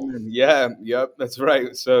 school. And yep, that's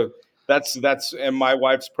right. So that's and my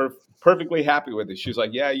wife's perfectly happy with it. She's like,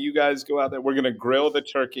 yeah, you guys go out there. We're going to grill the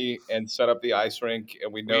turkey and set up the ice rink,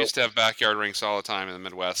 and we We know, used to have backyard rinks all the time in the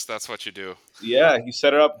Midwest. That's what you do. yeah, you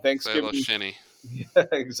set it up Say a little Thanksgiving. shinny. Yeah,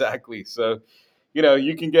 exactly. So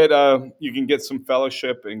you can get some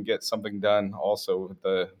fellowship and get something done also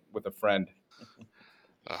with a friend.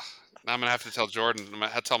 Ugh. Now I'm gonna have to tell Jordan. I'm gonna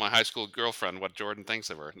have to tell my high school girlfriend what Jordan thinks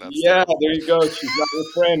of her. That's Yeah, terrible. there you go. She's not your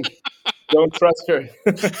friend. Don't trust her.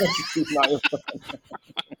 She's not your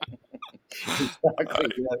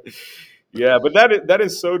exactly. Yeah, but that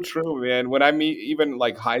is so true, man. When I meet even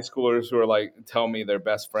like high schoolers who are like tell me their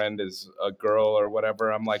best friend is a girl or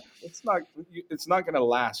whatever, I'm like, it's not going to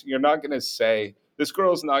last. You're not going to say this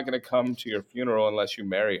girl's not going to come to your funeral unless you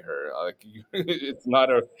marry her. Like it's not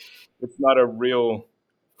a real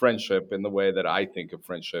friendship in the way that I think of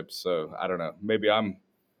friendships. So I don't know. Maybe I'm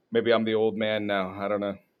the old man now. I don't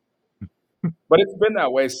know. But it's been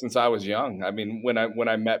that way since I was young. I mean, when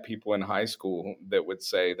I met people in high school that would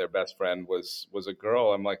say their best friend was a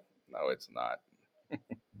girl, I'm like, no, it's not.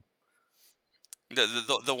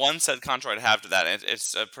 The one said contra I'd have to that, and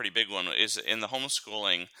it's a pretty big one, is in the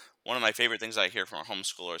homeschooling. One of my favorite things I hear from our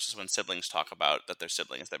homeschoolers is when siblings talk about that their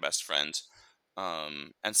sibling is their best friend.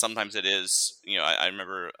 And sometimes it is, I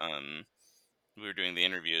remember we were doing the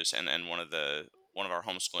interviews, and one of our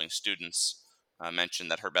homeschooling students mentioned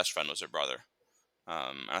that her best friend was her brother.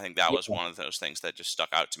 And I think that was Yeah, one of those things that just stuck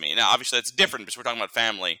out to me. Now, obviously, that's different because we're talking about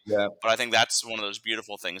family, yeah, but I think that's one of those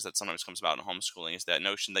beautiful things that sometimes comes about in homeschooling is that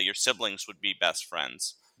notion that your siblings would be best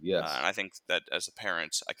friends. And yes, I think that as a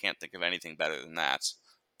parent, I can't think of anything better than that.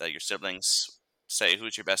 That your siblings say,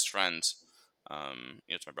 "Who's your best friend?"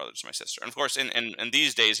 It's my brother, it's my sister. And of course, in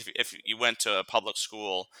these days, if you went to a public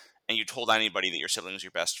school and you told anybody that your sibling was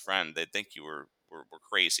your best friend, they'd think you were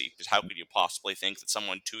crazy. Because how could you possibly think that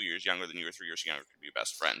someone 2 years younger than you or 3 years younger could be your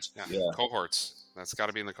best friend? Yeah. yeah, Cohorts. That's got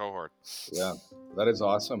to be in the cohort. yeah. That is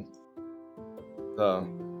awesome.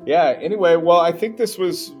 So, yeah. Anyway, well, I think this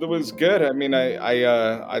was good. I mean,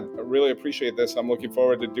 I really appreciate this. I'm looking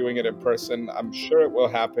forward to doing it in person. I'm sure it will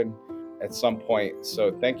happen at some point.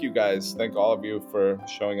 So, thank you guys. Thank all of you for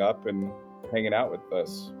showing up and hanging out with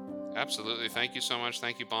us. Absolutely. Thank you so much.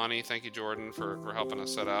 Thank you, Bonnie. Thank you, Jordan, for helping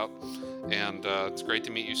us set out. And it's great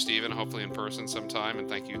to meet you, Stephen, hopefully in person sometime. And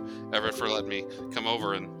thank you, Everett, for letting me come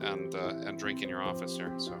over and drink in your office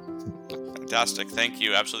here. So Fantastic. Thank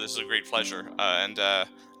you. Absolutely. This is a great pleasure.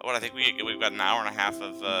 What I think we've got an hour and a half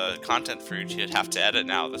of content for you to have to edit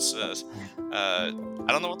now. This is, I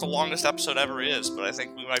don't know what the longest episode ever is, but I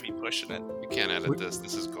think we might be pushing it. you can't edit this.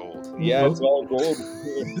 This is gold. Yeah, it's all gold.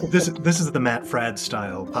 This is the Matt Fradd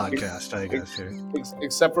style podcast, I guess. Here.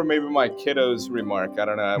 Except for maybe my kiddos remark. I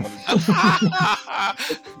don't know. I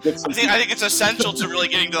get some I think it's essential to really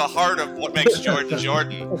getting to the heart of what makes Jordan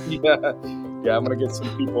Jordan. yeah, I'm gonna get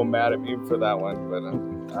some people mad at me for that one, but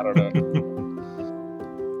I don't know.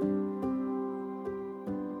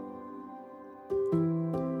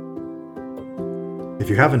 If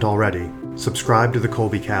you haven't already, subscribe to the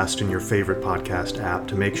Colby Cast in your favorite podcast app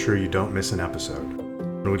to make sure you don't miss an episode.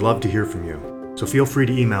 And we'd love to hear from you, so feel free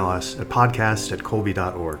to email us at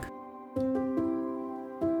podcast@colby.org.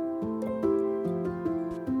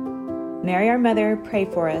 Mary our Mother, pray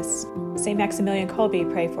for us. St. Maximilian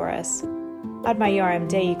Kolbe, pray for us. Ad Maiorem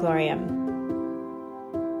Dei Gloriam.